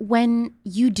 So when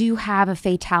you do have a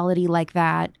fatality like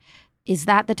that, is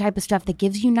that the type of stuff that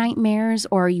gives you nightmares,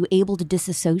 or are you able to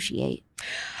disassociate?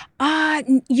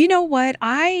 You know what?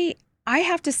 I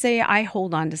have to say I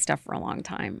hold on to stuff for a long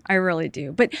time. I really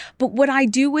do. But what I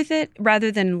do with it,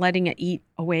 rather than letting it eat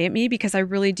away at me, because I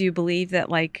really do believe that,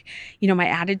 like, my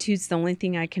attitude's the only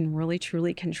thing I can really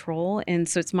truly control. And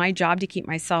so it's my job to keep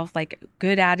myself like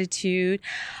good attitude.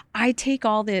 I take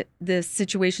all the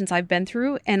situations I've been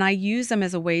through and I use them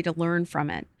as a way to learn from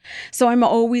it. So I'm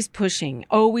always pushing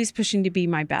to be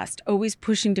my best, always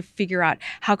pushing to figure out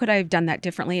how could I have done that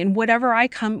differently. And whatever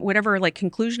like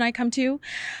conclusion I come to,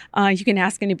 you can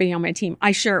ask anybody on my team.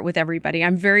 I share it with everybody.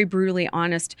 I'm very brutally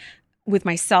honest with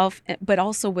myself, but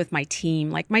also with my team.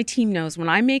 Like, my team knows when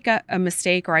I make a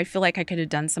mistake or I feel like I could have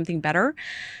done something better,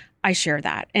 I share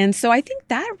that. And so I think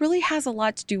that really has a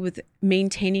lot to do with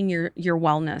maintaining your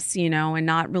wellness, and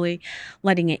not really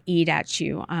letting it eat at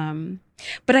you.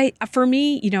 But for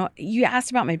me, you asked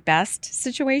about my best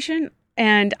situation,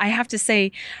 and I have to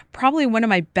say probably one of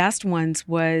my best ones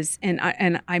was, and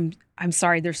I'm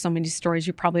sorry, there's so many stories.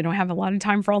 You probably don't have a lot of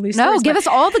time for all these stories. No, give us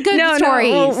all the good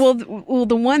stories. No. Well,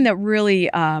 the one that really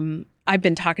I've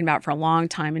been talking about for a long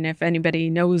time, and if anybody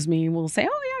knows me, will say,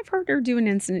 "Oh yeah, I've heard her do an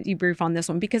incident debrief on this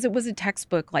one," because it was a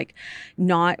textbook, like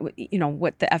not,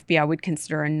 what the FBI would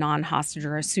consider a non-hostage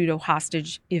or a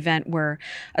pseudo-hostage event, where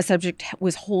a subject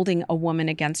was holding a woman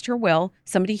against her will,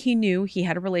 somebody he knew, he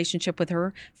had a relationship with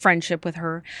her, friendship with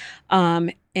her,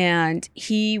 and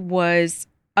he was,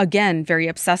 again, very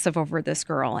obsessive over this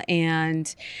girl,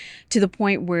 and to the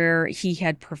point where he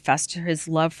had professed his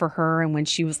love for her. And when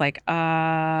she was like,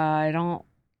 I don't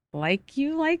like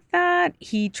you like that,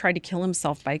 he tried to kill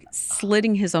himself by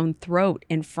slitting his own throat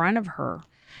in front of her.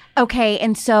 Okay.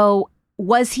 And so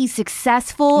was he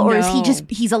successful, or is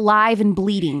he's alive and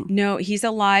bleeding? No, he's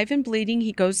alive and bleeding.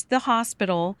 He goes to the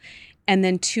hospital. And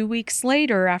then 2 weeks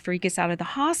later, after he gets out of the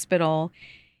hospital,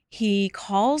 he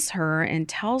calls her and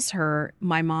tells her,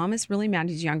 "My mom is really mad."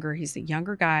 He's younger. He's a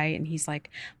younger guy. And he's like,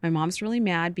 "My mom's really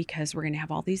mad because we're going to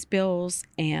have all these bills.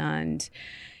 And,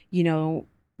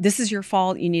 this is your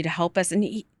fault. You need to help us."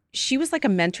 And she was like a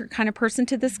mentor kind of person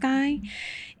to this guy.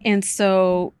 And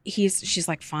so she's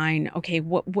like, "Fine. Okay.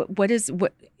 What is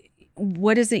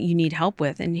it you need help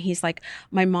with?" And he's like,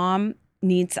 "My mom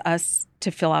needs us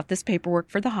to fill out this paperwork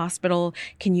for the hospital.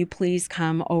 Can you please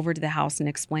come over to the house and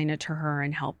explain it to her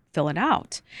and help fill it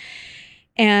out?"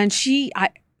 And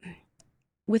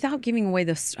without giving away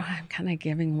I'm kind of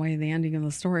giving away the ending of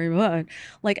the story, but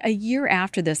like a year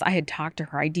after this, I had talked to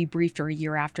her. I debriefed her a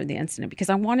year after the incident because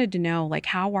I wanted to know, like,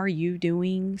 how are you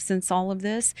doing since all of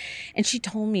this? And she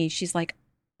told me, she's like,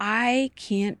 "I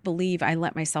can't believe I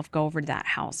let myself go over to that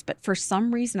house. But for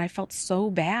some reason, I felt so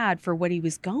bad for what he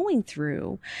was going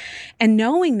through. And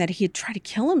knowing that he had tried to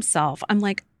kill himself, I'm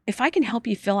like, if I can help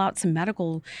you fill out some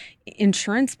medical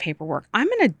insurance paperwork, I'm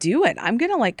going to do it. I'm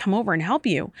going to like come over and help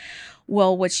you."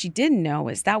 Well, what she didn't know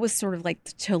is that was sort of like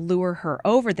to lure her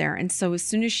over there. And so as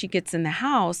soon as she gets in the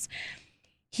house,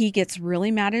 he gets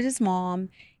really mad at his mom.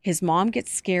 His mom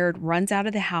gets scared, runs out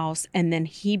of the house, and then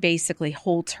he basically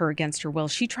holds her against her will.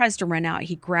 She tries to run out.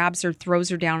 He grabs her, throws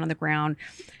her down on the ground,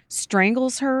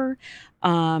 strangles her,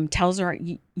 tells her,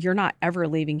 "You're not ever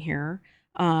leaving here.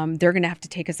 They're going to have to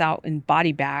take us out in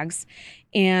body bags."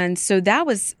 And so that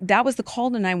was the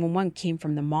call to 911 came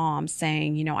from the mom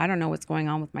saying, "I don't know what's going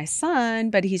on with my son,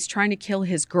 but he's trying to kill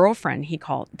his girlfriend," he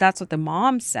called. That's what the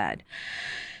mom said.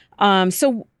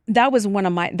 So that was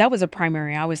that was a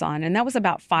primary I was on. And that was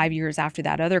about 5 years after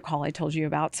that other call I told you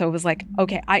about. So it was like,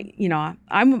 okay,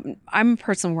 I'm a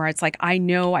person where it's like, I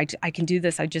know I can do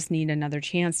this. I just need another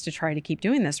chance to try to keep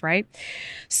doing this. Right.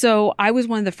 So I was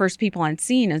one of the first people on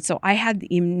scene. And so I had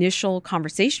the initial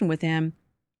conversation with him.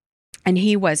 And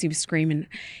he was screaming,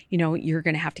 "You're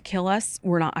going to have to kill us.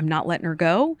 I'm not letting her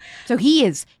go." So he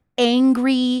is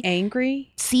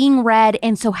angry, seeing red.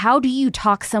 And so how do you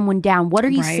talk someone down? What are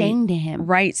you saying to him?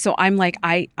 Right. So I'm like,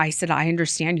 I said, I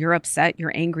understand you're upset.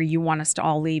 You're angry. You want us to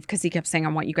all leave. Because he kept saying, I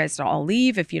want you guys to all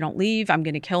leave. If you don't leave, I'm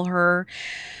going to kill her.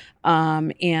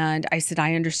 And I said,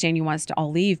 I understand you want us to all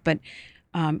leave, but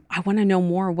I want to know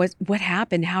more. What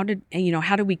happened? How did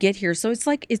we get here? So it's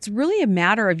like, it's really a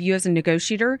matter of you as a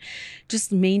negotiator,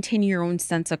 just maintaining your own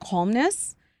sense of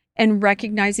calmness and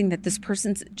recognizing that this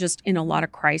person's just in a lot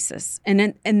of crisis.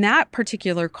 And in that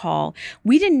particular call,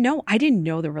 I didn't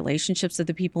know the relationships of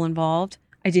the people involved.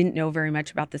 I didn't know very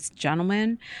much about this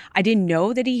gentleman. I didn't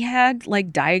know that he had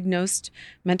like diagnosed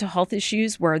mental health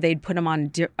issues where they'd put him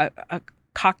on a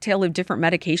cocktail of different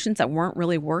medications that weren't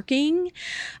really working.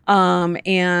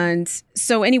 And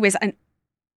so anyways,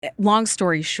 long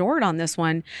story short on this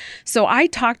one. So I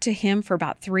talked to him for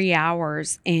about 3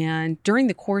 hours. And during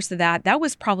the course of that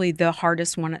was probably the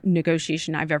hardest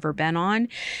negotiation I've ever been on,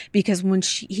 because when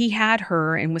he had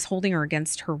her and was holding her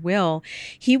against her will,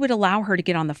 he would allow her to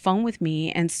get on the phone with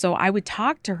me. And so I would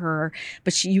talk to her,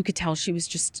 but you could tell she was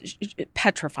just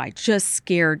petrified, just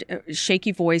scared,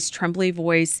 shaky voice, trembly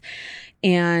voice.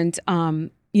 And,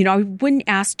 I wouldn't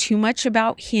ask too much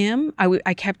about him.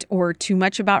 I kept, or too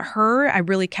much about her. I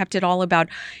really kept it all about,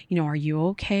 are you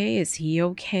okay? Is he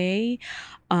okay?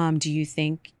 Do you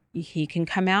think he can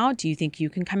come out? Do you think you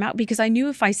can come out? Because I knew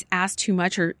if I asked too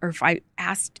much or if I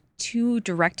asked too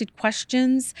directed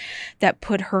questions that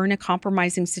put her in a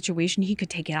compromising situation, he could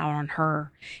take it out on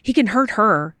her. He can hurt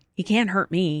her. He can't hurt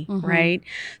me, right?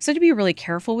 So to be really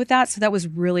careful with that. So that was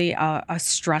really a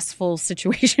stressful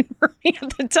situation for me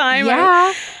at the time.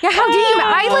 Yeah. How do you?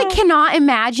 I cannot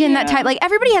imagine that type. Like,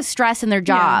 everybody has stress in their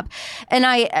job, and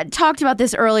I talked about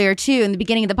this earlier too in the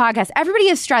beginning of the podcast. Everybody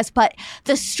has stress, but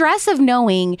the stress of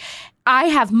knowing I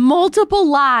have multiple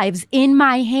lives in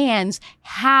my hands.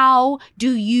 How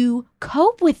do you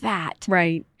cope with that?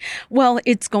 Right. Well,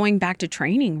 it's going back to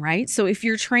training, right? So if do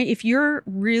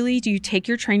you take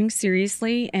your training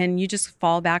seriously and you just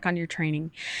fall back on your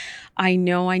training? I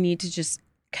know I need to just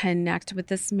connect with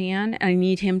this man. I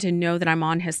need him to know that I'm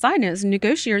on his side. And as a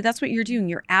negotiator, that's what you're doing.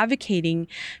 You're advocating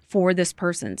for this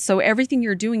person. So everything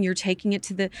you're doing, you're taking it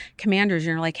to the commanders.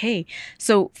 You're like, hey,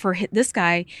 so for this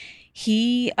guy,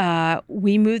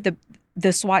 we moved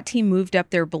the SWAT team moved up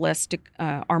their ballistic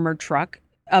armored truck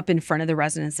up in front of the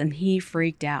residence, and he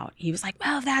freaked out. He was like,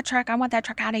 move that truck. I want that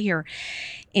truck out of here.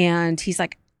 And he's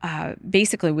like,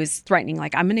 basically was threatening,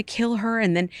 like, I'm going to kill her.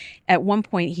 And then at one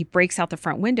point he breaks out the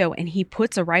front window and he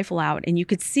puts a rifle out, and you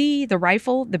could see the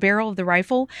barrel of the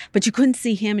rifle, but you couldn't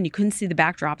see him and you couldn't see the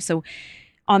backdrop. So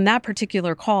on that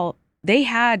particular call, they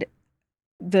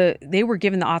were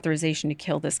given the authorization to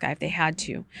kill this guy if they had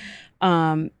to,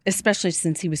 especially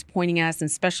since he was pointing at us, and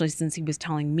especially since he was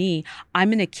telling me, I'm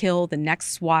going to kill the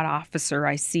next SWAT officer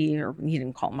I see, or he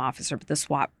didn't call him officer, but the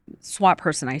SWAT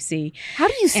person I see. How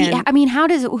do you see?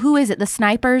 Who is it? The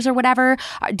snipers or whatever?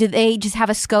 Do they just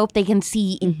have a scope they can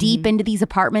see deep into these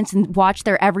apartments and watch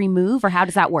their every move, or how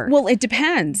does that work? Well, it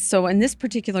depends. So in this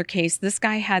particular case, this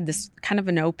guy had this kind of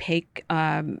an opaque,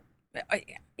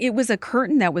 it was a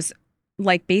curtain that was,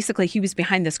 like, basically he was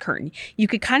behind this curtain. You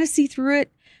could kind of see through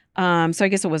it. So I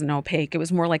guess it wasn't opaque. It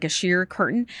was more like a sheer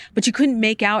curtain, but you couldn't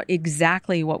make out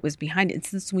exactly what was behind it. And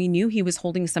since we knew he was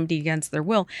holding somebody against their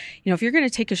will, if you're going to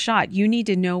take a shot, you need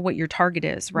to know what your target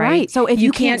is, right? Right. So if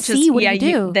you can't see, what do you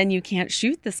do? Then you can't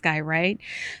shoot this guy, right?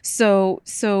 So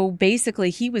basically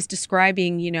he was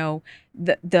describing,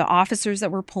 the officers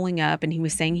that were pulling up, and he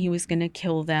was saying he was going to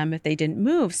kill them if they didn't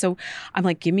move. So I'm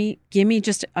like, give me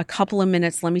just a couple of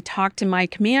minutes. Let me talk to my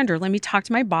commander. Let me talk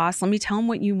to my boss. Let me tell him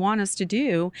what you want us to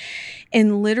do.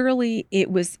 And literally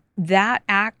it was that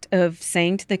act of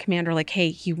saying to the commander, like,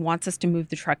 hey, he wants us to move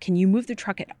the truck. Can you move the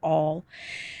truck at all?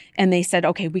 And they said,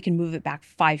 okay, we can move it back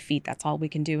 5 feet. That's all we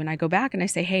can do. And I go back and I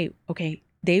say, hey, okay,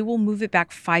 they will move it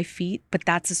back 5 feet, but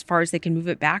that's as far as they can move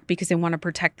it back because they want to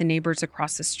protect the neighbors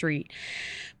across the street.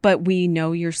 But we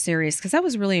know you're serious, because that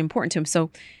was really important to him. So,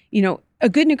 a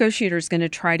good negotiator is going to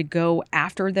try to go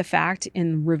after the fact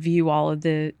and review all of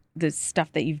the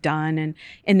stuff that you've done. And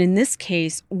in this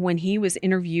case, when he was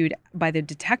interviewed by the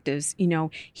detectives,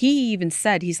 he even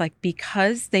said, he's like,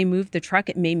 because they moved the truck,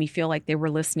 it made me feel like they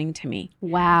were listening to me.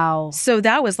 Wow. So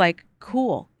that was like,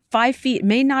 cool. 5 feet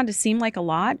may not have seemed like a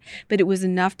lot, but it was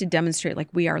enough to demonstrate, like,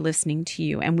 we are listening to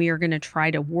you and we are going to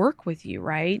try to work with you,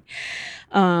 right?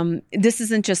 This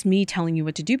isn't just me telling you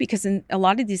what to do, because in a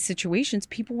lot of these situations,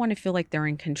 people want to feel like they're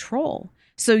in control.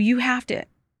 So you've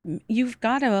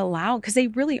got to allow, because they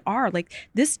really are. Like,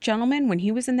 this gentleman, when he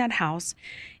was in that house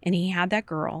and he had that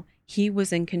girl, he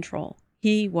was in control.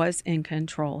 He was in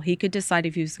control. He could decide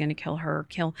if he was going to kill her,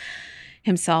 kill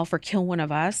himself, or kill one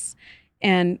of us.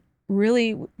 And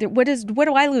really, what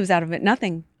do I lose out of it?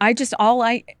 Nothing.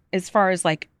 As far as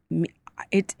like,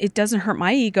 it doesn't hurt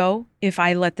my ego if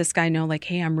I let this guy know, like,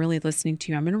 hey, I'm really listening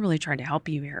to you. I'm going to really try to help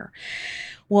you here.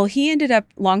 Well, he ended up,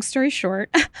 long story short,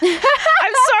 I'm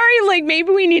sorry, like maybe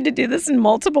we need to do this in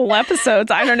multiple episodes.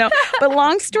 I don't know. But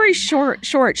long story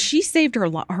short, she saved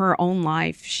her own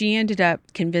life. She ended up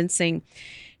convincing,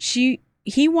 he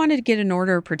wanted to get an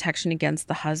order of protection against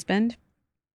the husband.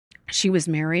 She was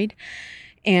married.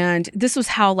 And this was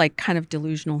how like kind of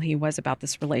delusional he was about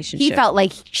this relationship. He felt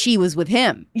like she was with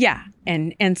him. Yeah.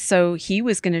 And so he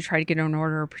was going to try to get an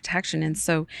order of protection. And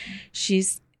so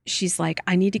she's like,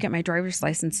 I need to get my driver's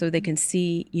license so they can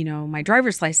see, my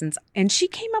driver's license. And she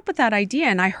came up with that idea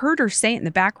and I heard her say it in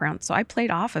the background. So I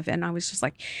played off of it and I was just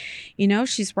like,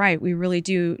 she's right. We really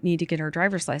do need to get our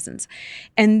driver's license.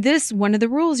 And one of the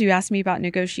rules you asked me about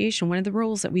negotiation, one of the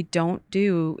rules that we don't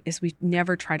do is we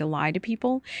never try to lie to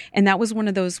people. And that was one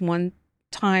of those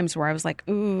times where I was like,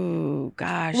 ooh,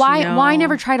 gosh. Why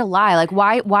never try to lie? Like,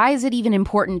 why is it even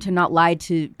important to not lie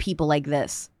to people like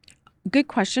this? Good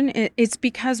question. It's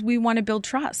because we want to build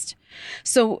trust.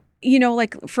 So,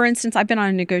 like, for instance, I've been on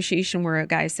a negotiation where a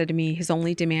guy said to me his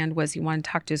only demand was he wanted to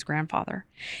talk to his grandfather.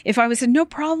 If I was said, no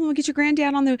problem, we'll get your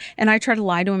granddad on and I try to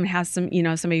lie to him and have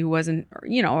somebody who wasn't,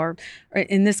 or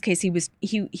in this case, he was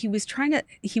trying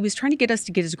to get us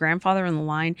to get his grandfather on the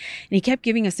line and he kept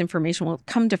giving us information. Well,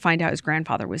 come to find out his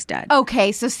grandfather was dead.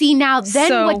 Okay. So see now,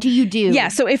 what do you do? Yeah.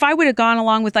 So if I would have gone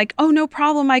along with like, oh, no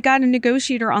problem, I got a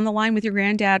negotiator on the line with your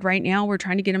granddad right now. We're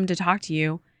trying to get him to talk to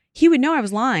you. He would know I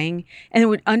was lying and it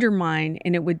would undermine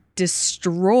and it would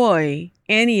destroy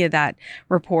any of that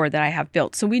rapport that I have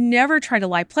built. So we never try to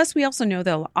lie. Plus, we also know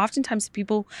that oftentimes the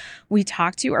people we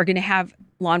talk to are going to have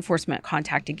law enforcement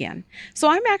contact again. So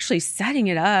I'm actually setting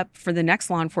it up for the next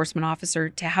law enforcement officer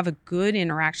to have a good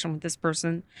interaction with this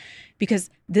person because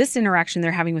this interaction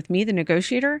they're having with me, the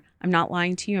negotiator, I'm not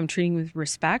lying to you. I'm treating you with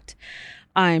respect.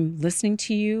 I'm listening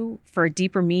to you for a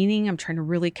deeper meaning. I'm trying to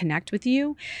really connect with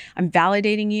you. I'm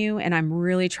validating you and I'm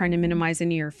really trying to minimize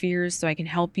any of your fears so I can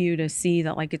help you to see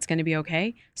that like it's going to be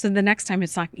okay. So the next time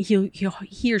it's not,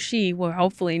 he or she will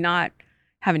hopefully not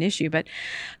have an issue. But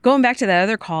going back to that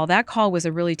other call, that call was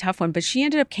a really tough one, but she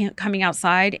ended up coming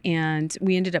outside and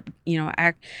we ended up,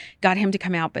 I got him to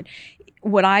come out. But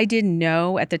what I didn't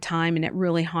know at the time, and it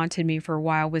really haunted me for a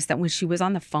while, was that when she was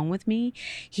on the phone with me,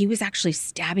 he was actually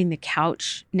stabbing the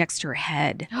couch next to her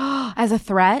head. As a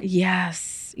threat?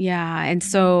 Yes. Yeah. And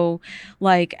so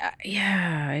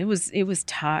it was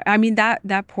tough. I mean,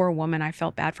 that poor woman, I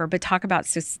felt bad for her, but talk about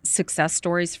success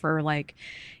stories for like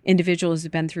individuals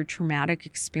who've been through traumatic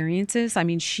experiences. I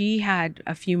mean, she had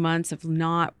a few months of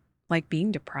not like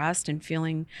being depressed and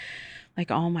feeling like,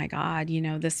 oh my God,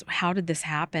 how did this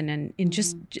happen? And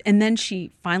then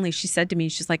she said to me,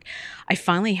 she's like, I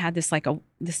finally had this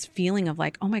this feeling of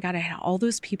like, oh my God, I had all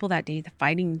those people that day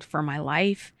fighting for my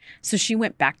life. So she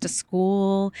went back to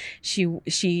school.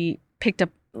 She picked up,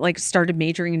 started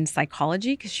majoring in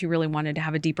psychology because she really wanted to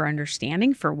have a deeper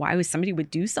understanding for why somebody would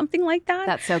do something like that.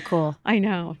 That's so cool. I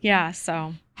know. Yeah.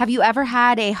 So have you ever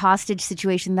had a hostage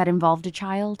situation that involved a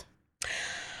child?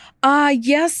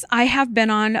 Yes, I have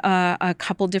been on a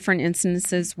couple different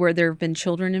instances where there have been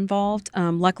children involved.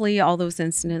 Luckily, all those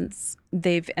incidents,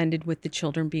 they've ended with the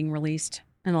children being released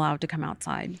and allowed to come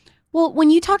outside. Well,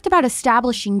 when you talked about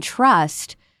establishing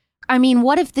trust, I mean,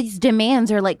 what if these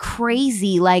demands are like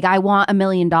crazy, like I want $1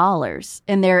 million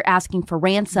and they're asking for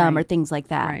ransom or things like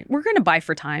that? Right. We're going to buy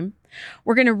for time.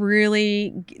 We're going to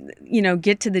really,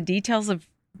 get to the details of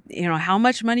how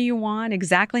much money you want,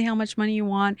 exactly how much money you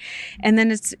want. And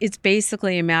then it's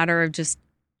basically a matter of just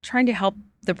trying to help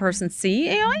the person see.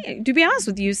 To be honest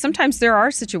with you, sometimes there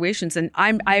are situations, and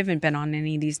I haven't been on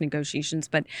any of these negotiations,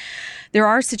 but there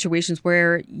are situations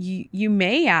where you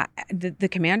may, the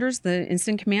commanders, the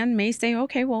incident command may say,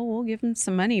 okay, well, we'll give them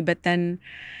some money. But then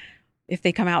if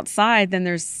they come outside, then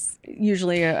there's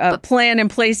usually a plan in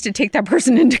place to take that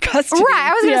person into custody.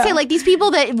 Right. I was going to say, like, these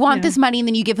people that want this money and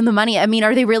then you give them the money. I mean,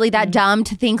 are they really that dumb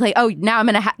to think like, oh, now I'm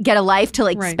going to get a life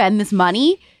to spend this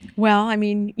money? Well, I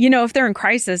mean, if they're in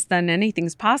crisis, then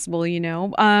anything's possible,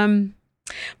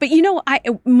 But,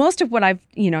 most of what I've,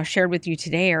 shared with you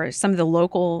today are some of the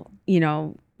local,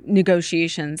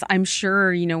 negotiations. I'm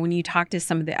sure, when you talk to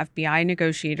some of the FBI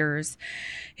negotiators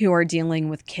who are dealing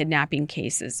with kidnapping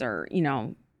cases or,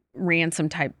 ransom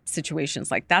type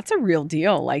situations, like that's a real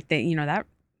deal. Like that, that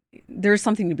there's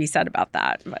something to be said about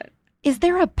that. But Is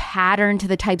there a pattern to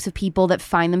the types of people that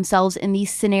find themselves in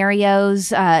these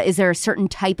scenarios? Is there a certain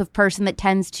type of person that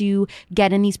tends to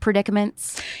get in these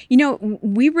predicaments?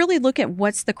 We really look at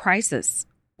what's the crisis.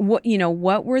 What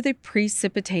were the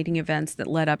precipitating events that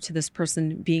led up to this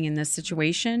person being in this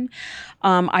situation?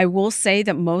 I will say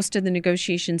that most of the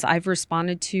negotiations I've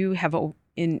responded to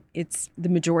the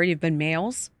majority have been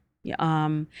males.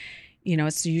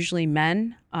 It's usually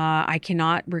men. I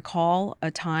cannot recall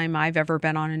a time I've ever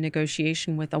been on a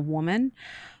negotiation with a woman.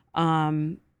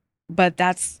 But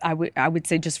that's, I would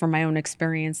say, just from my own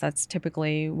experience, that's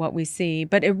typically what we see.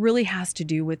 But it really has to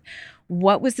do with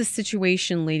what was the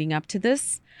situation leading up to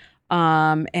this.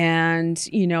 That's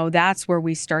where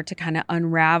we start to kind of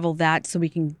unravel that so we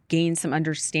can gain some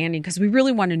understanding, because we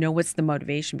really want to know what's the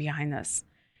motivation behind this.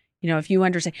 If you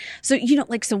understand. So,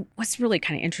 so what's really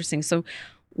kind of interesting. So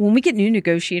when we get new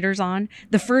negotiators on,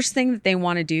 the first thing that they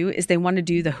want to do is they want to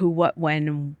do the who, what, when,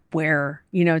 and where,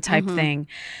 type thing.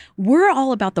 We're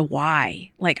all about the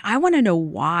why. Like, I want to know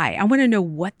why. I want to know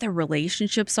what the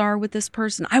relationships are with this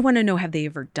person. I want to know, have they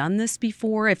ever done this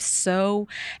before? If so,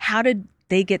 how did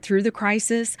they get through the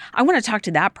crisis? I want to talk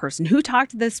to that person. Who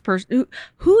talked to this person?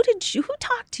 Who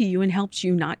talked to you and helped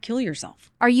you not kill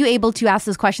yourself? Are you able to ask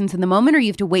those questions in the moment, or you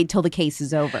have to wait till the case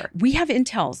is over? We have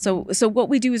intel. So what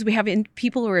we do is we have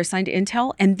people who are assigned to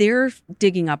intel, and they're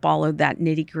digging up all of that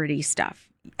nitty gritty stuff.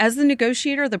 As the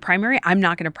negotiator, the primary, I'm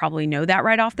not going to probably know that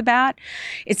right off the bat.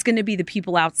 It's going to be the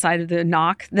people outside of the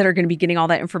knock that are going to be getting all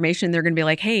that information. They're going to be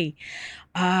like, hey,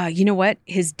 you know what?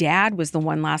 His dad was the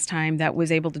one last time that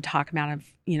was able to talk him out of,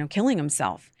 killing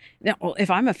himself. Now, if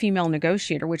I'm a female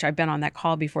negotiator, which I've been on that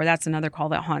call before, that's another call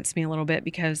that haunts me a little bit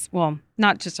because, well,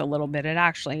 not just a little bit. It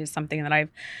actually is something that I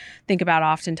think about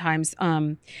oftentimes,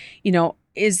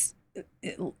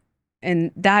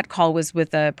 and that call was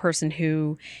with a person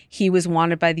who he was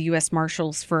wanted by the U.S.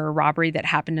 Marshals for a robbery that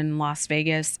happened in Las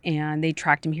Vegas, and they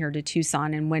tracked him here to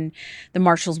Tucson. And when the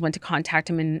Marshals went to contact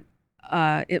him, and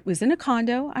it was in a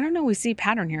condo. I don't know. We see a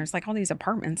pattern here. It's like all these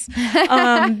apartments.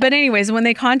 But anyways, when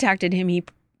they contacted him, he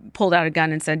pulled out a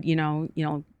gun and said,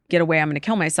 get away. I'm going to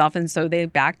kill myself. And so they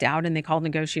backed out and they called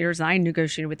negotiators. And I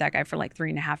negotiated with that guy for like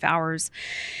 3.5 hours.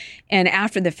 And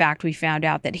after the fact, we found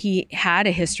out that he had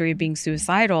a history of being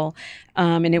suicidal.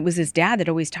 And it was his dad that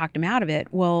always talked him out of it.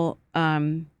 Well,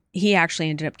 he actually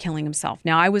ended up killing himself.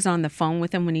 Now, I was on the phone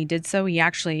with him when he did so. He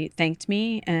actually thanked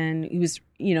me, and he was,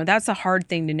 that's a hard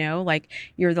thing to know. Like,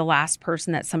 you're the last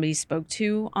person that somebody spoke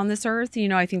to on this earth.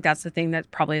 I think that's the thing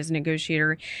that probably as a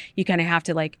negotiator, you kind of have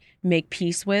to like make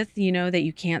peace with, that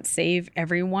you can't save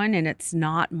everyone, and it's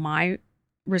not my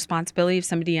responsibility if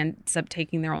somebody ends up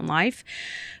taking their own life.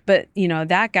 But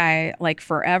that guy like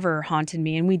forever haunted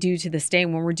me, and we do to this day.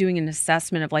 When we're doing an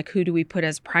assessment of like who do we put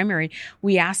as primary,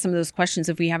 we ask some of those questions.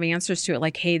 If we have answers to it,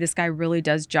 like, hey, this guy really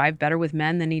does jive better with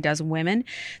men than he does women,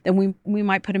 then we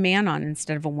might put a man on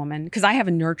instead of a woman, because I have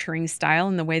a nurturing style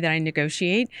in the way that I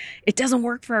negotiate. It doesn't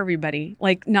work for everybody.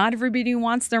 Like, not everybody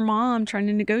wants their mom trying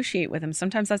to negotiate with them.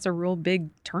 Sometimes that's a real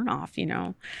big turnoff, Do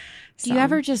you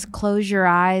ever just close your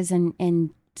eyes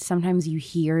and sometimes you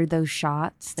hear those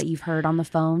shots that you've heard on the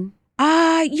phone?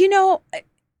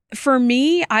 For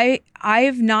me,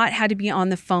 I've not had to be on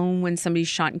the phone when somebody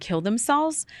shot and killed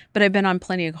themselves, but I've been on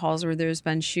plenty of calls where there's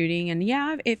been shooting. And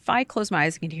yeah, if I close my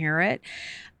eyes, I can hear it.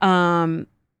 I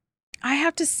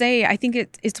have to say, I think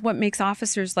it's what makes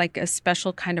officers like a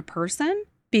special kind of person,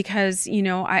 because,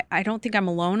 I don't think I'm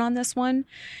alone on this one.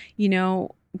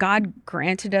 God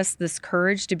granted us this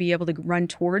courage to be able to run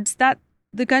towards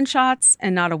the gunshots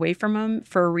and not away from them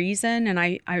for a reason. And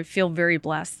I feel very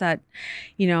blessed that,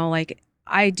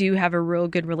 I do have a real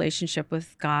good relationship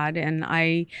with God, and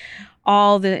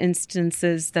all the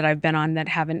instances that I've been on that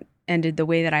haven't ended the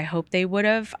way that I hoped they would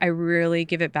have, I really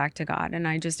give it back to God. And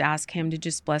I just ask him to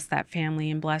just bless that family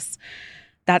and bless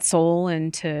that soul,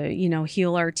 and to,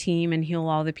 heal our team and heal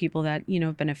all the people that,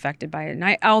 have been affected by it.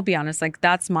 And I'll be honest, like,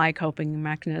 that's my coping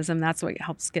mechanism. That's what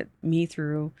helps get me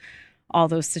through all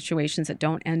those situations that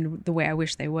don't end the way I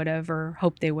wish they would have or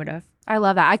hope they would have. I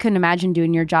love that. I couldn't imagine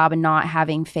doing your job and not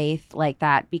having faith like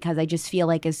that, because I just feel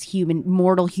like as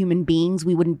mortal human beings,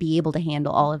 we wouldn't be able to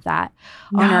handle all of that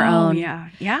on our own.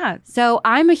 Yeah. So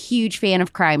I'm a huge fan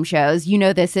of crime shows. You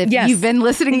know this if you've been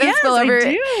listening to this spillover.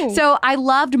 I do. So I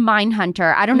loved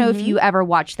Mindhunter. I don't know if you ever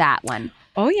watched that one.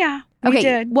 Oh, yeah. We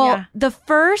did. Well, the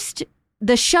first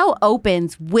the show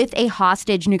opens with a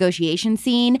hostage negotiation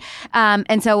scene.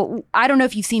 And so I don't know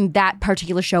if you've seen that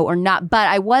particular show or not, but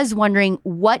I was wondering,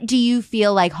 what do you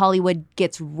feel like Hollywood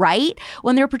gets right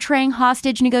when they're portraying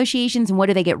hostage negotiations, and what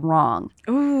do they get wrong?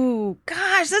 Oh,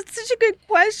 gosh, that's such a good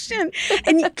question.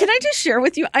 And can I just share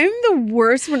with you, I'm the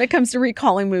worst when it comes to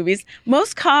recalling movies.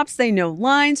 Most cops, they know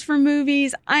lines from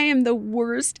movies. I am the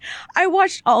worst. I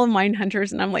watched all of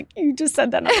Mindhunters, and I'm like, you just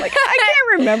said that. And I'm like, I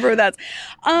can't remember that.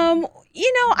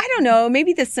 I don't know,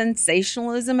 maybe the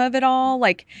sensationalism of it all.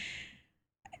 Like,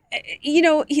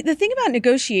 the thing about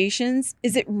negotiations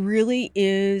is it really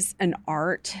is an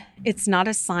art. It's not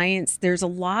a science. There's a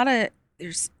lot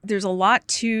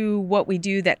to what we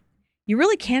do that you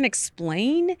really can't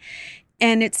explain.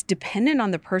 And it's dependent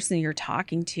on the person you're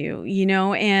talking to,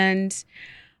 and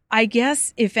I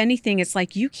guess if anything, it's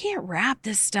like, you can't wrap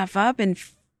this stuff up in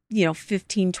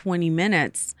 15, 20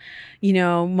 minutes.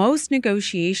 Most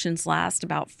negotiations last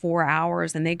about 4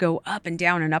 hours, and they go up and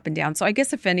down and up and down. So I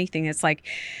guess if anything, it's like,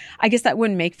 I guess that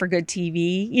wouldn't make for good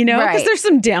TV, because Right. there's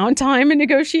some downtime in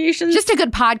negotiations. Just a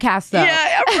good podcast, though.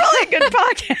 Yeah, a really good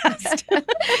podcast.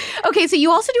 Okay, so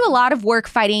you also do a lot of work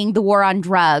fighting the war on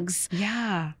drugs.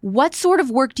 Yeah. What sort of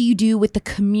work do you do with the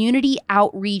community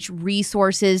outreach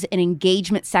resources and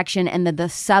engagement section and the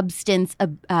substance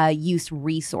use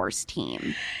resource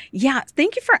team? Yeah,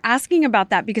 thank you for asking about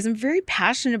that, because I'm very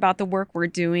passionate about the work we're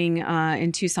doing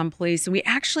in Tucson Police.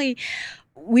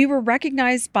 We were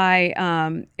recognized by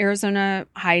Arizona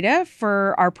HIDA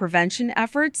for our prevention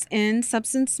efforts in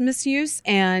substance misuse.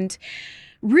 And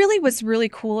really, what's really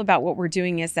cool about what we're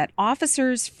doing is that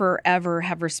officers forever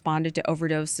have responded to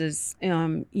overdoses,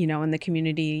 in the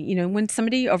community. When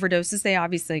somebody overdoses, they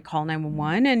obviously call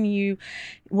 911, and you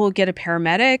will get a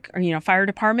paramedic or, fire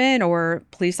department or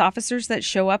police officers that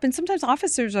show up. And sometimes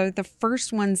officers are the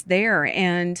first ones there.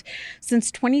 And since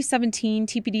 2017,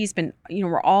 TPD's been,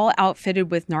 we're all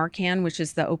outfitted with Narcan, which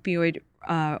is the opioid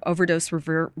overdose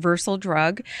reversal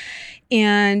drug.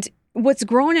 And what's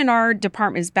grown in our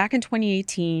department is back in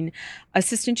 2018,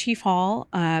 Assistant Chief Hall,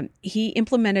 he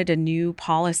implemented a new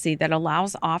policy that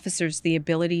allows officers the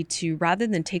ability to, rather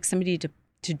than take somebody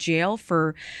to jail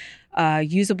for a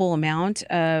usable amount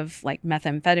of like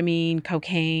methamphetamine,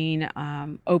 cocaine,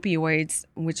 opioids,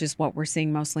 which is what we're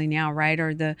seeing mostly now, right?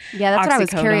 Or the Yeah, that's what I was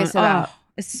curious about. Oh,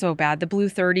 it's so bad. The blue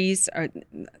 30s are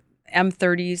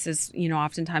M30s is,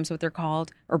 oftentimes what they're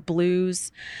called, or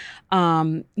blues.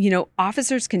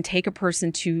 Officers can take a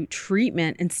person to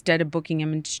treatment instead of booking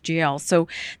them into jail. So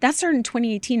that started in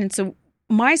 2018. And so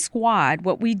my squad,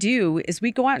 what we do is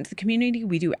we go out into the community,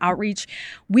 we do outreach,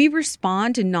 we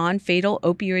respond to non-fatal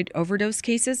opioid overdose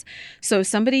cases. So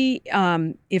somebody,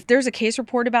 if there's a case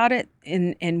report about it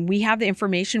and we have the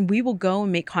information, we will go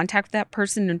and make contact with that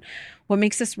person. And what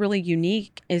makes us really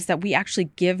unique is that we actually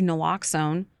give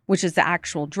naloxone, which is the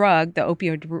actual drug, the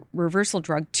opioid reversal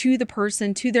drug, to the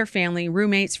person, to their family,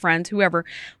 roommates, friends, whoever.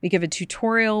 We give a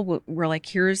tutorial. We're like,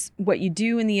 here's what you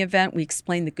do in the event. We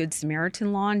explain the Good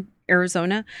Samaritan law in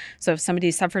Arizona. So if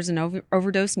somebody suffers an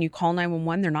overdose and you call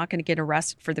 911, they're not going to get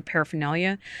arrested for the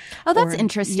paraphernalia. Oh, that's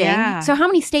interesting. Yeah. So how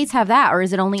many states have that, or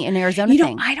is it only an Arizona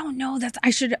thing? I don't know. I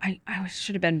should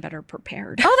have been better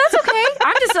prepared. Oh, that's okay.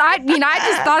 I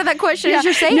just thought of that question as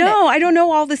you're saying it. No, I don't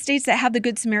know all the states that have the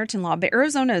Good Samaritan law, but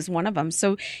Arizona is one of them.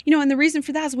 So, and the reason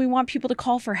for that is we want people to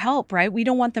call for help, right? We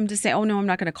don't want them to say, oh, no, I'm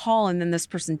not going to call, and then this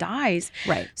person dies.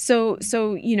 Right. So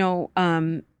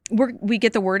we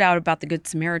get the word out about the Good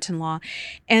Samaritan law,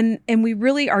 and we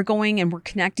really are going and we're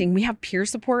connecting. We have peer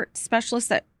support specialists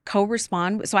that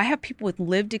co-respond. So I have people with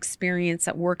lived experience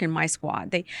that work in my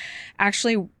squad. They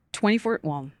actually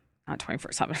not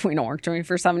 24/7. We don't work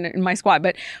 24/7 in my squad,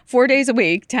 but 4 days a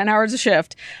week, 10 hours a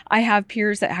shift. I have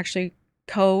peers that actually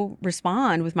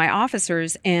co-respond with my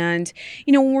officers. And,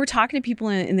 when we're talking to people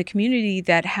in the community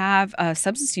that have a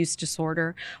substance use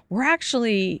disorder, we're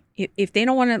actually, if they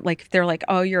don't want to, like, if they're like,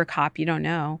 oh, you're a cop, you don't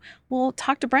know. Well,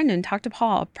 talk to Brendan, talk to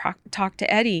Paul, talk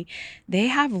to Eddie. They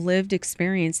have lived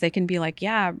experience. They can be like,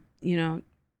 yeah,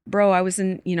 bro, I was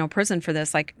in, prison for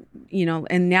this,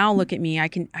 and now look at me. I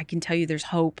can tell you there's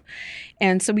hope.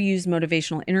 And so we use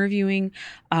motivational interviewing.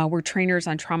 We're trainers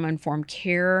on trauma-informed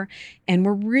care. And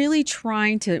we're really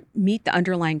trying to meet the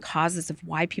underlying causes of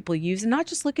why people use, and not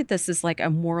just look at this as like a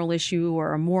moral issue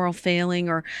or a moral failing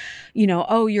or,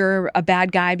 oh, you're a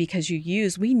bad guy because you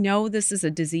use. We know this is a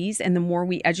disease. And the more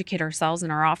we educate ourselves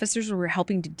and our officers, we're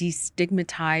helping to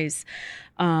destigmatize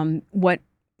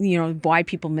why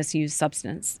people misuse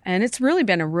substance. And it's really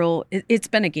been it's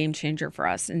been a game changer for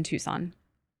us in Tucson.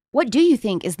 What do you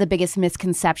think is the biggest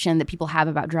misconception that people have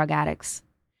about drug addicts?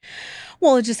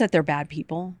 Well, it's just that they're bad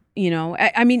people.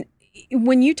 I mean,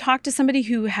 when you talk to somebody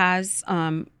who has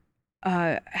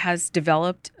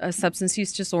developed a substance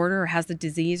use disorder or has a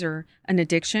disease or an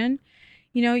addiction,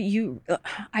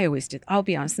 I always did. I'll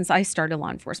be honest. Since I started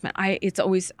law enforcement,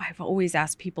 I've always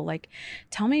asked people, like,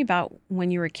 tell me about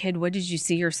when you were a kid. What did you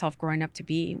see yourself growing up to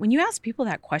be? When you ask people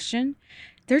that question,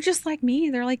 they're just like me.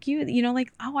 They're like you,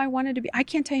 like, oh, I wanted to be. I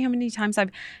can't tell you how many times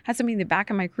I've had somebody in the back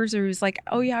of my cruiser who's like,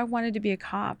 oh yeah, I wanted to be a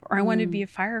cop, or I wanted to be a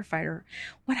firefighter.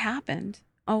 What happened?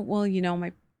 Oh, well,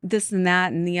 my this and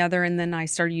that and the other, and then I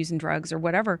started using drugs or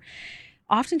whatever.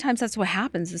 Oftentimes that's what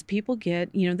happens is people get,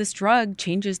 this drug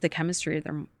changes the chemistry of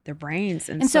their brains.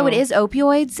 And so it is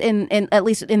opioids in at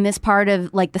least in this part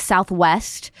of like the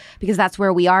Southwest, because that's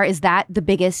where we are. Is that the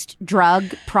biggest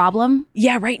drug problem?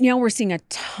 Yeah, right now we're seeing a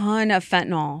ton of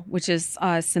fentanyl, which is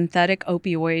a synthetic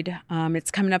opioid.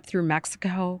 It's coming up through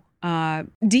Mexico.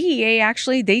 DEA,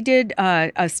 actually, they did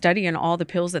a study on all the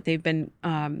pills that they've been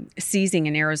seizing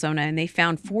in Arizona, and they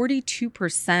found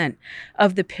 42%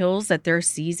 of the pills that they're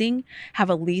seizing have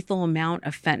a lethal amount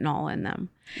of fentanyl in them.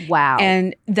 Wow.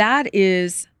 And that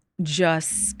is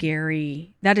just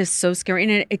scary. That is so scary.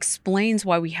 And it explains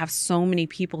why we have so many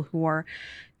people who are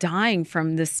dying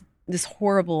from this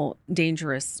horrible,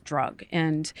 dangerous drug.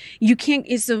 And you can't,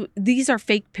 these are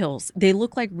fake pills. They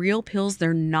look like real pills.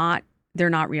 They're not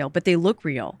real, but they look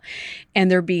real, and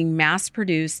they're being mass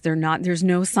produced. There's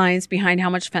no science behind how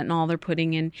much fentanyl they're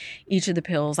putting in each of the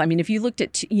pills. I mean, if you looked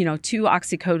at, two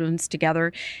oxycodones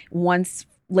together, one's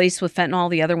laced with fentanyl,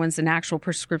 the other one's an actual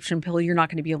prescription pill, you're not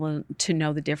going to be able to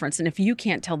know the difference. And if you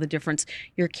can't tell the difference,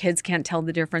 your kids can't tell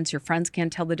the difference, your friends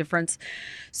can't tell the difference.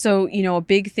 So, a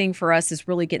big thing for us is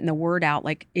really getting the word out.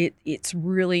 Like it's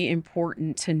really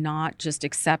important to not just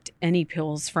accept any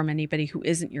pills from anybody who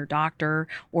isn't your doctor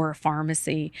or a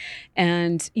pharmacy.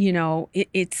 And,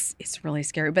 it's really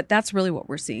scary, but that's really what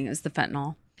we're seeing is the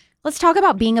fentanyl. Let's talk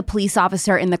about being a police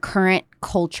officer in the current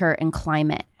culture and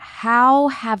climate. How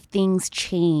have things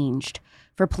changed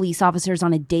for police officers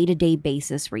on a day-to-day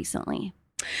basis recently?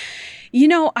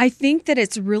 I think that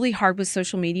it's really hard with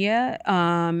social media.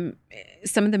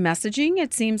 Some of the messaging,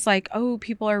 it seems like, oh,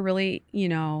 people are really,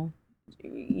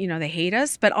 they hate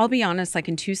us. But I'll be honest, like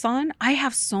in Tucson, I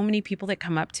have so many people that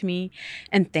come up to me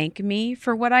and thank me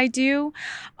for what I do.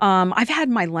 I've had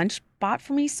my lunch bought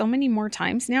for me so many more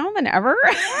times now than ever.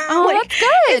 Oh, that's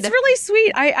good. It's really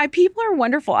sweet. People are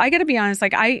wonderful. I got to be honest.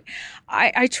 Like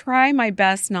I try my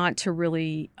best not to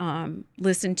really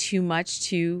listen too much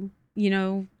to,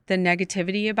 the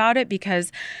negativity about it,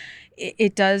 because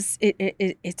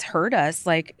it's hurt us.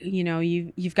 Like,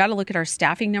 you've got to look at our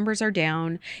staffing numbers are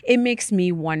down. It makes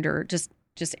me wonder, just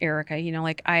Ericka,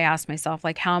 like I ask myself,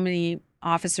 like, how many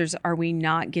officers are we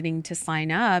not getting to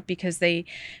sign up because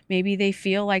maybe they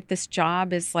feel like this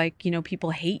job is like, people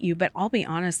hate you. But I'll be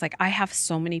honest, like I have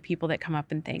so many people that come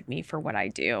up and thank me for what I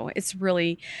do. It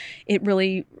really,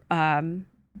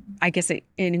 I guess it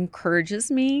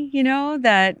encourages me,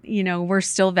 that, we're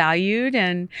still valued,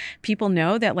 and people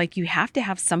know that like you have to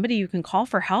have somebody you can call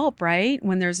for help, right?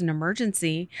 When there's an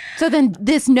emergency. So then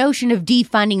this notion of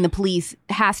defunding the police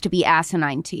has to be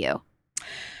asinine to you.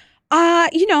 I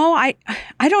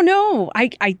don't know.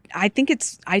 I think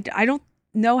I don't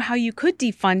know how you could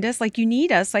defund us. Like you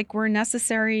need us. Like we're a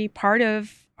necessary part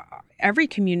of every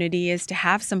community is to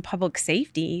have some public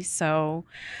safety. So,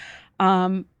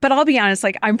 but I'll be honest,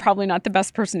 like I'm probably not the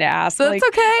best person to ask. That's like,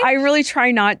 okay. I really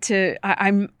try not to.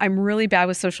 I'm really bad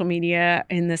with social media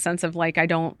in the sense of like I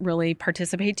don't really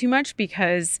participate too much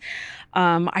because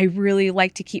I really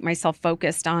like to keep myself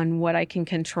focused on what I can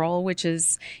control, which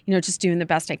is just doing the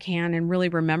best I can and really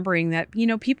remembering that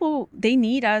people, they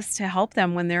need us to help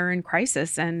them when they're in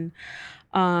crisis. And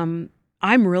I'm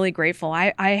really grateful.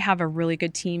 I have a really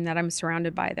good team that I'm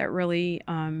surrounded by that really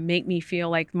make me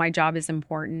feel like my job is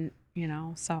important.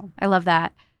 So I love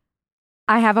that.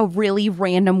 I have a really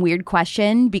random weird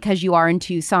question because you are in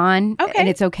Tucson. Okay. And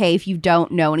it's okay if you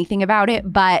don't know anything about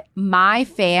it. But my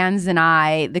fans and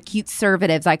I, the cute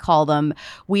conservatives, I call them,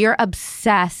 we are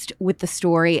obsessed with the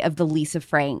story of the Lisa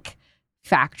Frank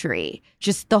factory.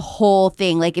 Just the whole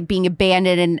thing, like it being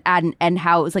abandoned and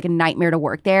how it was like a nightmare to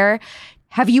work there.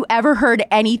 Have you ever heard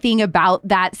anything about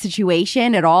that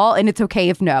situation at all? And it's okay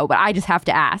if no, but I just have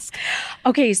to ask.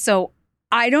 Okay, so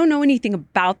I don't know anything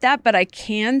about that, but I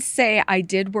can say I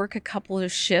did work a couple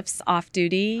of shifts off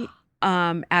duty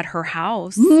at her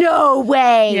house. No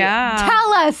way. Yeah.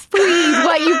 Tell us, please,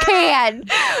 what you can.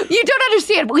 You don't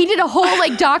understand. We did a whole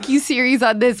docu-series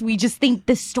on this. We just think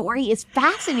the story is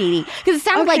fascinating because it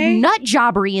sounds like nut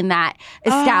jobbery in that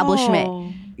establishment.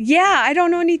 Oh. Yeah, I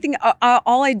don't know anything.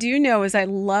 All I do know is I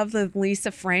love the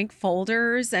Lisa Frank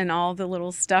folders and all the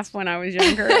little stuff when I was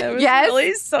younger. It was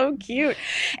really so cute.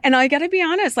 And I got to be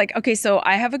honest, like, okay, so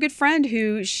I have a good friend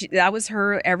who that was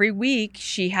her every week.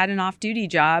 She had an off-duty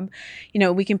job. You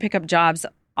know, we can pick up jobs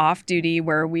off duty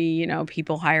where we, you know,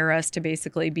 people hire us to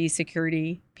basically be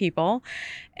security people.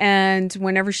 And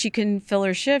whenever she can fill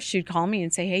her shift, she'd call me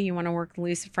and say, hey, you want to work the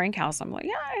Lisa Frank house? I'm like,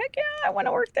 yeah, heck yeah, I want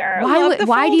to work there.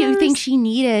 Why do you think she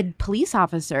needed police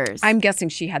officers? I'm guessing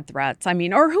she had threats. I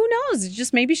mean, or who knows?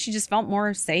 Just maybe she just felt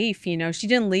more safe. You know, she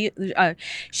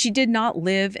did not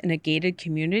live in a gated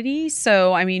community.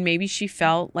 So, I mean, maybe she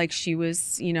felt like she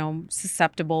was, you know,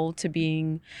 susceptible to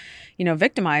being, you know,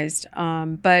 victimized.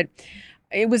 But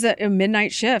it was a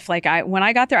midnight shift. Like when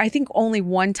I got there, I think only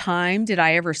one time did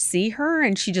I ever see her,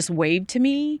 and she just waved to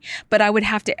me. But I would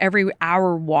have to every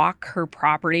hour walk her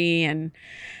property, and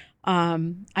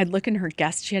I'd look in her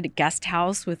she had a guest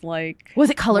house with like. Was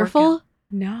it colorful?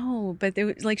 No, but there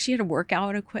was, like, she had a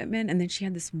workout equipment, and then she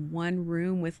had this one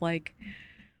room with like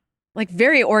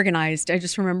very organized. I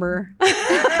just remember.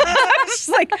 She's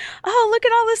like, oh, look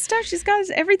at all this stuff. She's got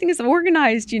everything is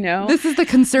organized, you know. This is the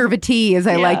conservatee, as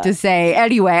I like to say.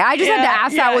 Anyway, I just had to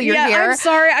ask that while you're here. I'm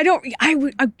sorry.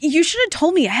 You should have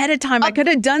told me ahead of time. I could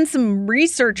have done some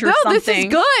research or something. No, this is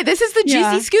good. This is the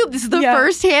juicy scoop. This is the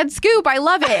first-hand scoop. I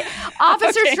love it.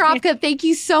 Officer Stropka, thank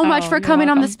you so much for coming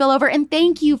on the Spillover, and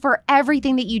thank you for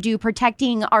everything that you do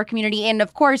protecting our community. And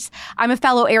of course, I'm a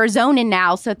fellow Arizonan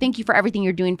now, so thank you for everything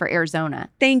you're doing for Arizona.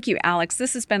 Thank you, Alex.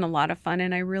 This has been a lot of fun,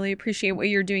 and I really appreciate what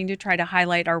you're doing to try to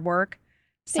highlight our work.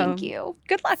 So, thank you.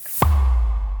 Good luck.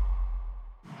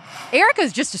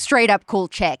 Ericka's just a straight up cool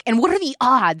chick. And what are the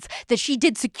odds that she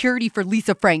did security for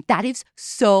Lisa Frank? That is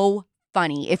so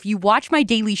funny. If you watch my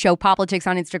daily show, Politics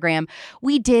on Instagram,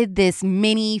 we did this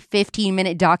mini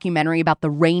 15-minute documentary about the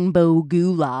Rainbow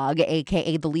Gulag,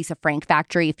 aka the Lisa Frank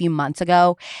factory, a few months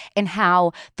ago, and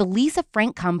how the Lisa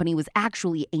Frank company was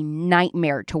actually a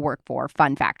nightmare to work for.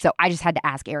 Fun fact. So I just had to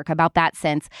ask Ericka about that,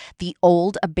 since the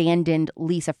old abandoned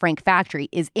Lisa Frank factory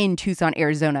is in Tucson,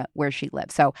 Arizona, where she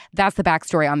lives. So that's the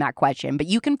backstory on that question. But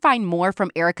you can find more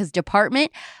from Ericka's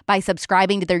department by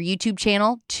subscribing to their YouTube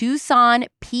channel, Tucson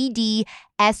PD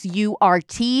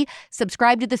SURT.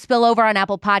 Subscribe to The Spillover on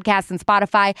Apple Podcasts and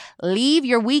Spotify. Leave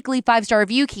your weekly 5-star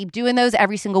review. Keep doing those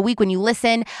every single week when you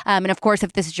listen. And of course,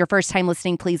 if this is your first time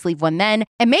listening, please leave one then.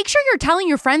 And make sure you're telling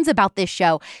your friends about this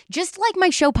show. Just like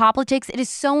my show, Politics, it is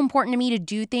so important to me to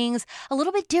do things a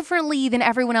little bit differently than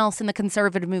everyone else in the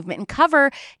conservative movement and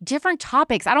cover different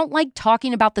topics. I don't like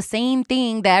talking about the same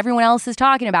thing that everyone else is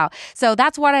talking about. So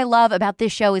that's what I love about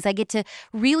this show, is I get to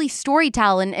really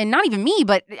storytell, and not even me,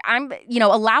 but I'm,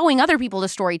 allowing other people to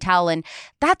storytell. And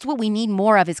that's what we need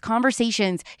more of, is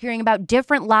conversations, hearing about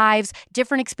different lives,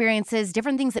 different experiences,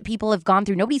 different things that people have gone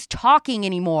through. Nobody's talking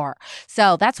anymore.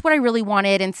 So that's what I really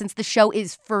wanted. And since the show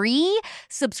is free,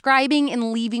 subscribing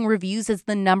and leaving reviews is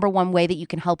the number one way that you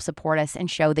can help support us and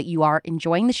show that you are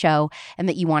enjoying the show and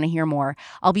that you want to hear more.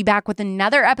 I'll be back with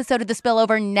another episode of The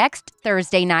Spillover next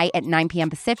Thursday night at 9 p.m.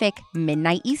 Pacific,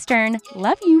 midnight Eastern.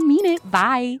 Love you. Mean it.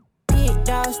 Bye. Big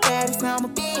dog status, I'm a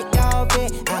big dog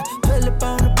vet. I pull up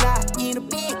on the block in a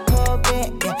big